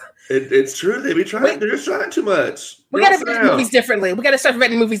works? It's true. They're just trying too much. We got to vet movies differently. We got to start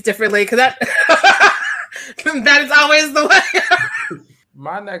vetting movies differently because that is always the way.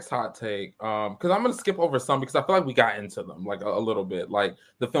 My next hot take, because I'm going to skip over some because I feel like we got into them like a little bit. Like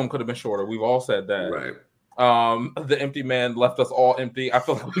the film could have been shorter. We've all said that. Right. The Empty Man left us all empty. I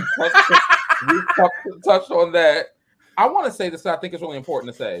feel like we touched on that. I want to say this. I think it's really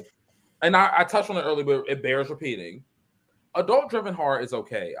important to say, and I touched on it earlier, but it bears repeating. Adult-driven horror is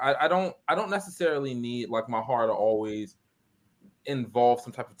okay. I don't necessarily need like my horror to always involve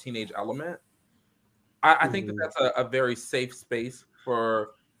some type of teenage element. I think that's a very safe space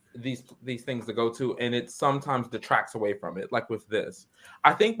for these things to go to, and it sometimes detracts away from it. Like with this,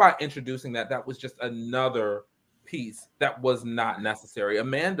 I think by introducing that was just another piece that was not necessary.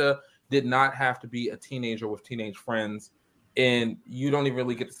 Amanda did not have to be a teenager with teenage friends, and you don't even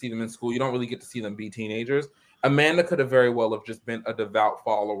really get to see them in school. You don't really get to see them be teenagers. Amanda could have very well have just been a devout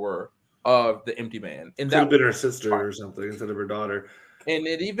follower of the Empty Man, and that could have been her sister or something instead of her daughter. And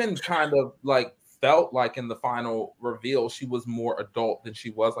it even kind of like felt like in the final reveal she was more adult than she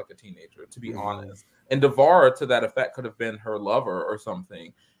was like a teenager, to be honest. And Devara, to that effect, could have been her lover or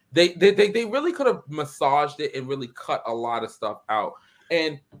something. They really could have massaged it and really cut a lot of stuff out.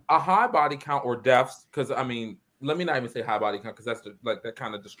 And a high body count or deaths, because I mean, let me not even say high body count because that's that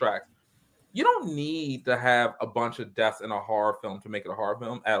kind of distracts. You don't need to have a bunch of deaths in a horror film to make it a horror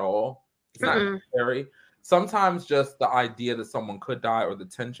film at all. It's not necessary. Sometimes just the idea that someone could die or the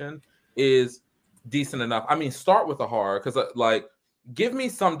tension is decent enough. I mean, start with a horror because like give me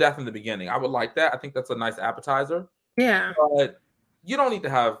some death in the beginning. I would like that. I think that's a nice appetizer. Yeah. But you don't need to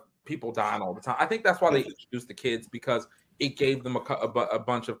have people dying all the time. I think that's why they introduced the kids, because it gave them a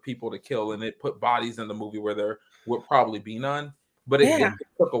bunch of people to kill, and it put bodies in the movie where there would probably be none. But it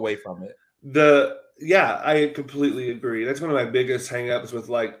took away from it. I completely agree. That's one of my biggest hangups with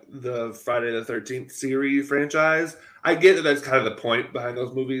like the Friday the 13th series franchise. I get that that's kind of the point behind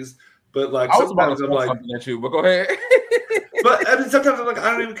those movies, but like sometimes I'm like, at you, but go ahead. But I mean, sometimes I'm like,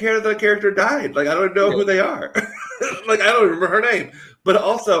 I don't even care that the character died. Like I don't know who they are. Like I don't remember her name. But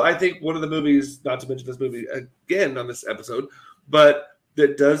also, I think one of the movies, not to mention this movie again on this episode, but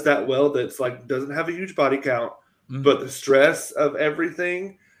that does that well. That's like doesn't have a huge body count, but the stress of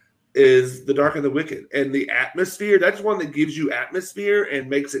everything is The Dark and the Wicked, and the atmosphere. That's one that gives you atmosphere and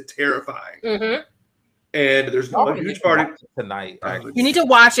makes it terrifying. And there's no huge party tonight. You need to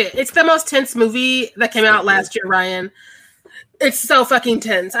watch it. It's the most tense movie that came out last year, Ryan. It's so fucking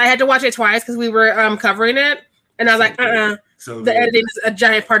tense. I had to watch it twice because we were covering it, and I was like, So the editing is a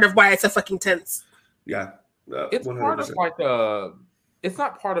giant part of why it's so fucking tense. Yeah, it's 100%. Part of like a. It's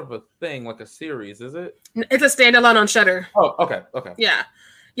not part of a thing like a series, is it? It's a standalone on Shudder. Oh, okay.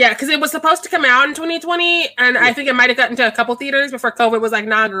 Yeah, because it was supposed to come out in 2020, and I think it might have gotten to a couple theaters before COVID was like,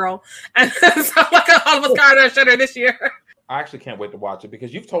 nah, girl. And so like all of us got on Shudder this year. I actually can't wait to watch it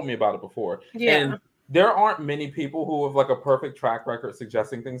because you've told me about it before. Yeah. And there aren't many people who have like a perfect track record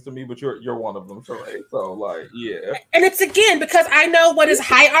suggesting things to me, but you're one of them. So like, yeah. And it's again because I know what is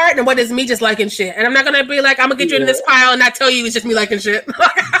high art and what is me just liking shit, and I'm not gonna be like I'm gonna get you in this pile and not tell you it's just me liking shit.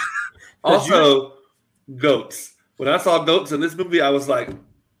 Also, goats. When I saw goats in this movie, I was like,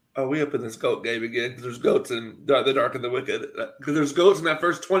 "Oh, we up in this goat game again?" Because there's goats in The Dark and the Wicked. Because there's goats in that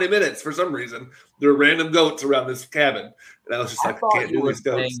first 20 minutes for some reason. There are random goats around this cabin. And I was just like, I can't do these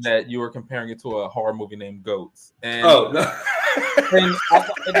goats. That you were comparing it to a horror movie named Goats. And, no. and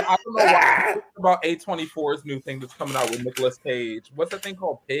I don't know why about A24's new thing that's coming out with Nicolas Cage. What's that thing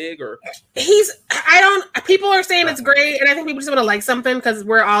called? Pig or people are saying it's great, and I think people just want to like something because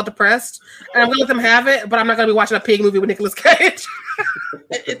we're all depressed. And I'm gonna let them have it, but I'm not gonna be watching a pig movie with Nicolas Cage.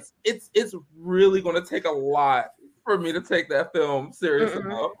 It's really gonna take a lot for me to take that film serious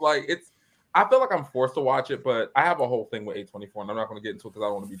enough. Like I feel like I'm forced to watch it, but I have a whole thing with A24, and I'm not going to get into it because I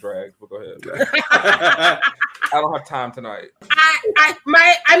don't want to be dragged. But go ahead. I don't have time tonight.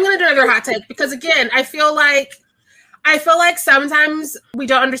 I'm going to do another hot take because again, I feel like sometimes we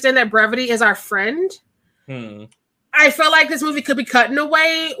don't understand that brevity is our friend. I feel like this movie could be cut in a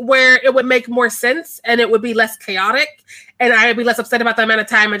way where it would make more sense and it would be less chaotic, and I'd be less upset about the amount of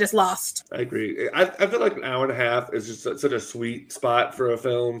time I just lost. I agree. I feel like an hour and a half is just such a sweet spot for a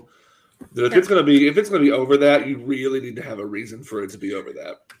film. If it's gonna be over that, you really need to have a reason for it to be over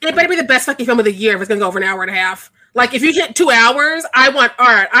that. It better be the best fucking film of the year if it's gonna go over an hour and a half. Like if you hit 2 hours, I want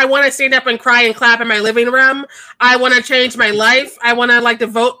art. I want to stand up and cry and clap in my living room. I want to change my life. I want to like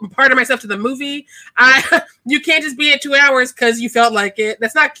devote part of myself to the movie. You can't just be at 2 hours because you felt like it.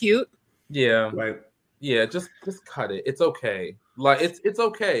 That's not cute. Yeah, right. Yeah, just cut it. It's okay. Like it's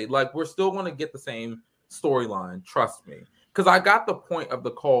okay. Like we're still going to get the same storyline. Trust me, because I got the point of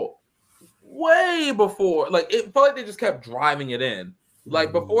the cult way before. Like it felt like they just kept driving it in.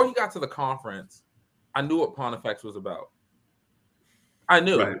 Like before he got to the conference, I knew what Pontifex was about. I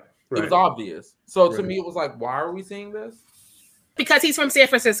knew it was obvious. So to me, it was like, why are we seeing this? Because he's from San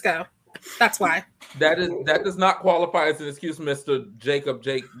Francisco. That's why. That does not qualify as an excuse, Mr. Jake,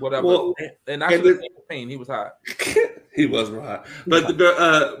 whatever. Well, and actually, Payne, he was hot. He was hot. But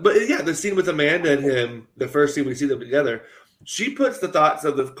the scene with Amanda and him, the first scene we see them together, she puts the thoughts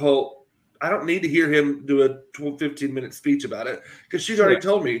of the cult. I don't need to hear him do a 15-minute speech about it because she's already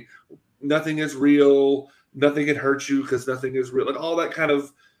told me nothing is real, nothing can hurt you because nothing is real, and all that kind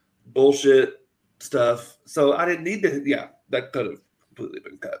of bullshit stuff. So I didn't need to. Yeah, that could have completely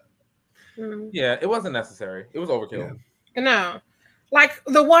been cut. Yeah, it wasn't necessary. It was overkill. Yeah. No, like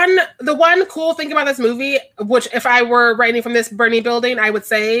the one cool thing about this movie, which if I were writing from this Bernie building, I would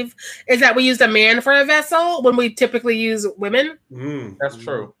save, is that we used a man for a vessel when we typically use women. That's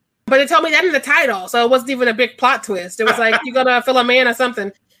true. But it told me that in the title, so it wasn't even a big plot twist. It was like you're gonna fill a man or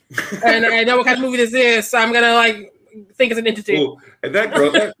something, and I know what kind of movie this is, so I'm gonna like think it's an entity. Ooh, and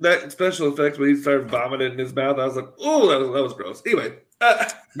that special effects when he started vomiting in his mouth, I was like, "Oh, that was gross." Anyway.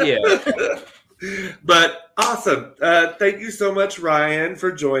 But awesome. Thank you so much, Ryan,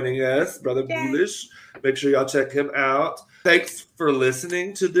 for joining us, Brother Bullish. Make sure y'all check him out. Thanks for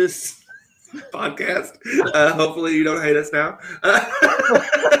listening to this podcast. Hopefully you don't hate us now.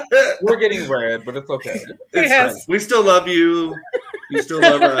 We're getting red, but it's okay. It's we still love you. You still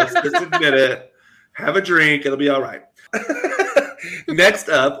love us. Just admit it. Have a drink. It'll be all right. Next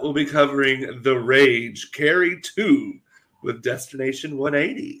up, we'll be covering The Rage, Carrie 2 with Destination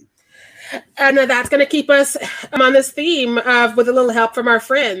 180. And that's going to keep us on this theme of with a little help from our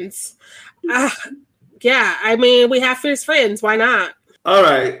friends. Yeah, I mean, we have fierce friends. Why not? All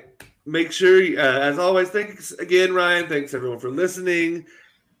right. Make sure, as always, thanks again, Ryan. Thanks, everyone, for listening.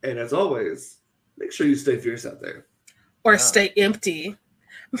 And as always, make sure you stay fierce out there. Or stay empty.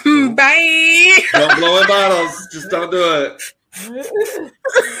 Bye. Don't blow in bottles. Just don't do it.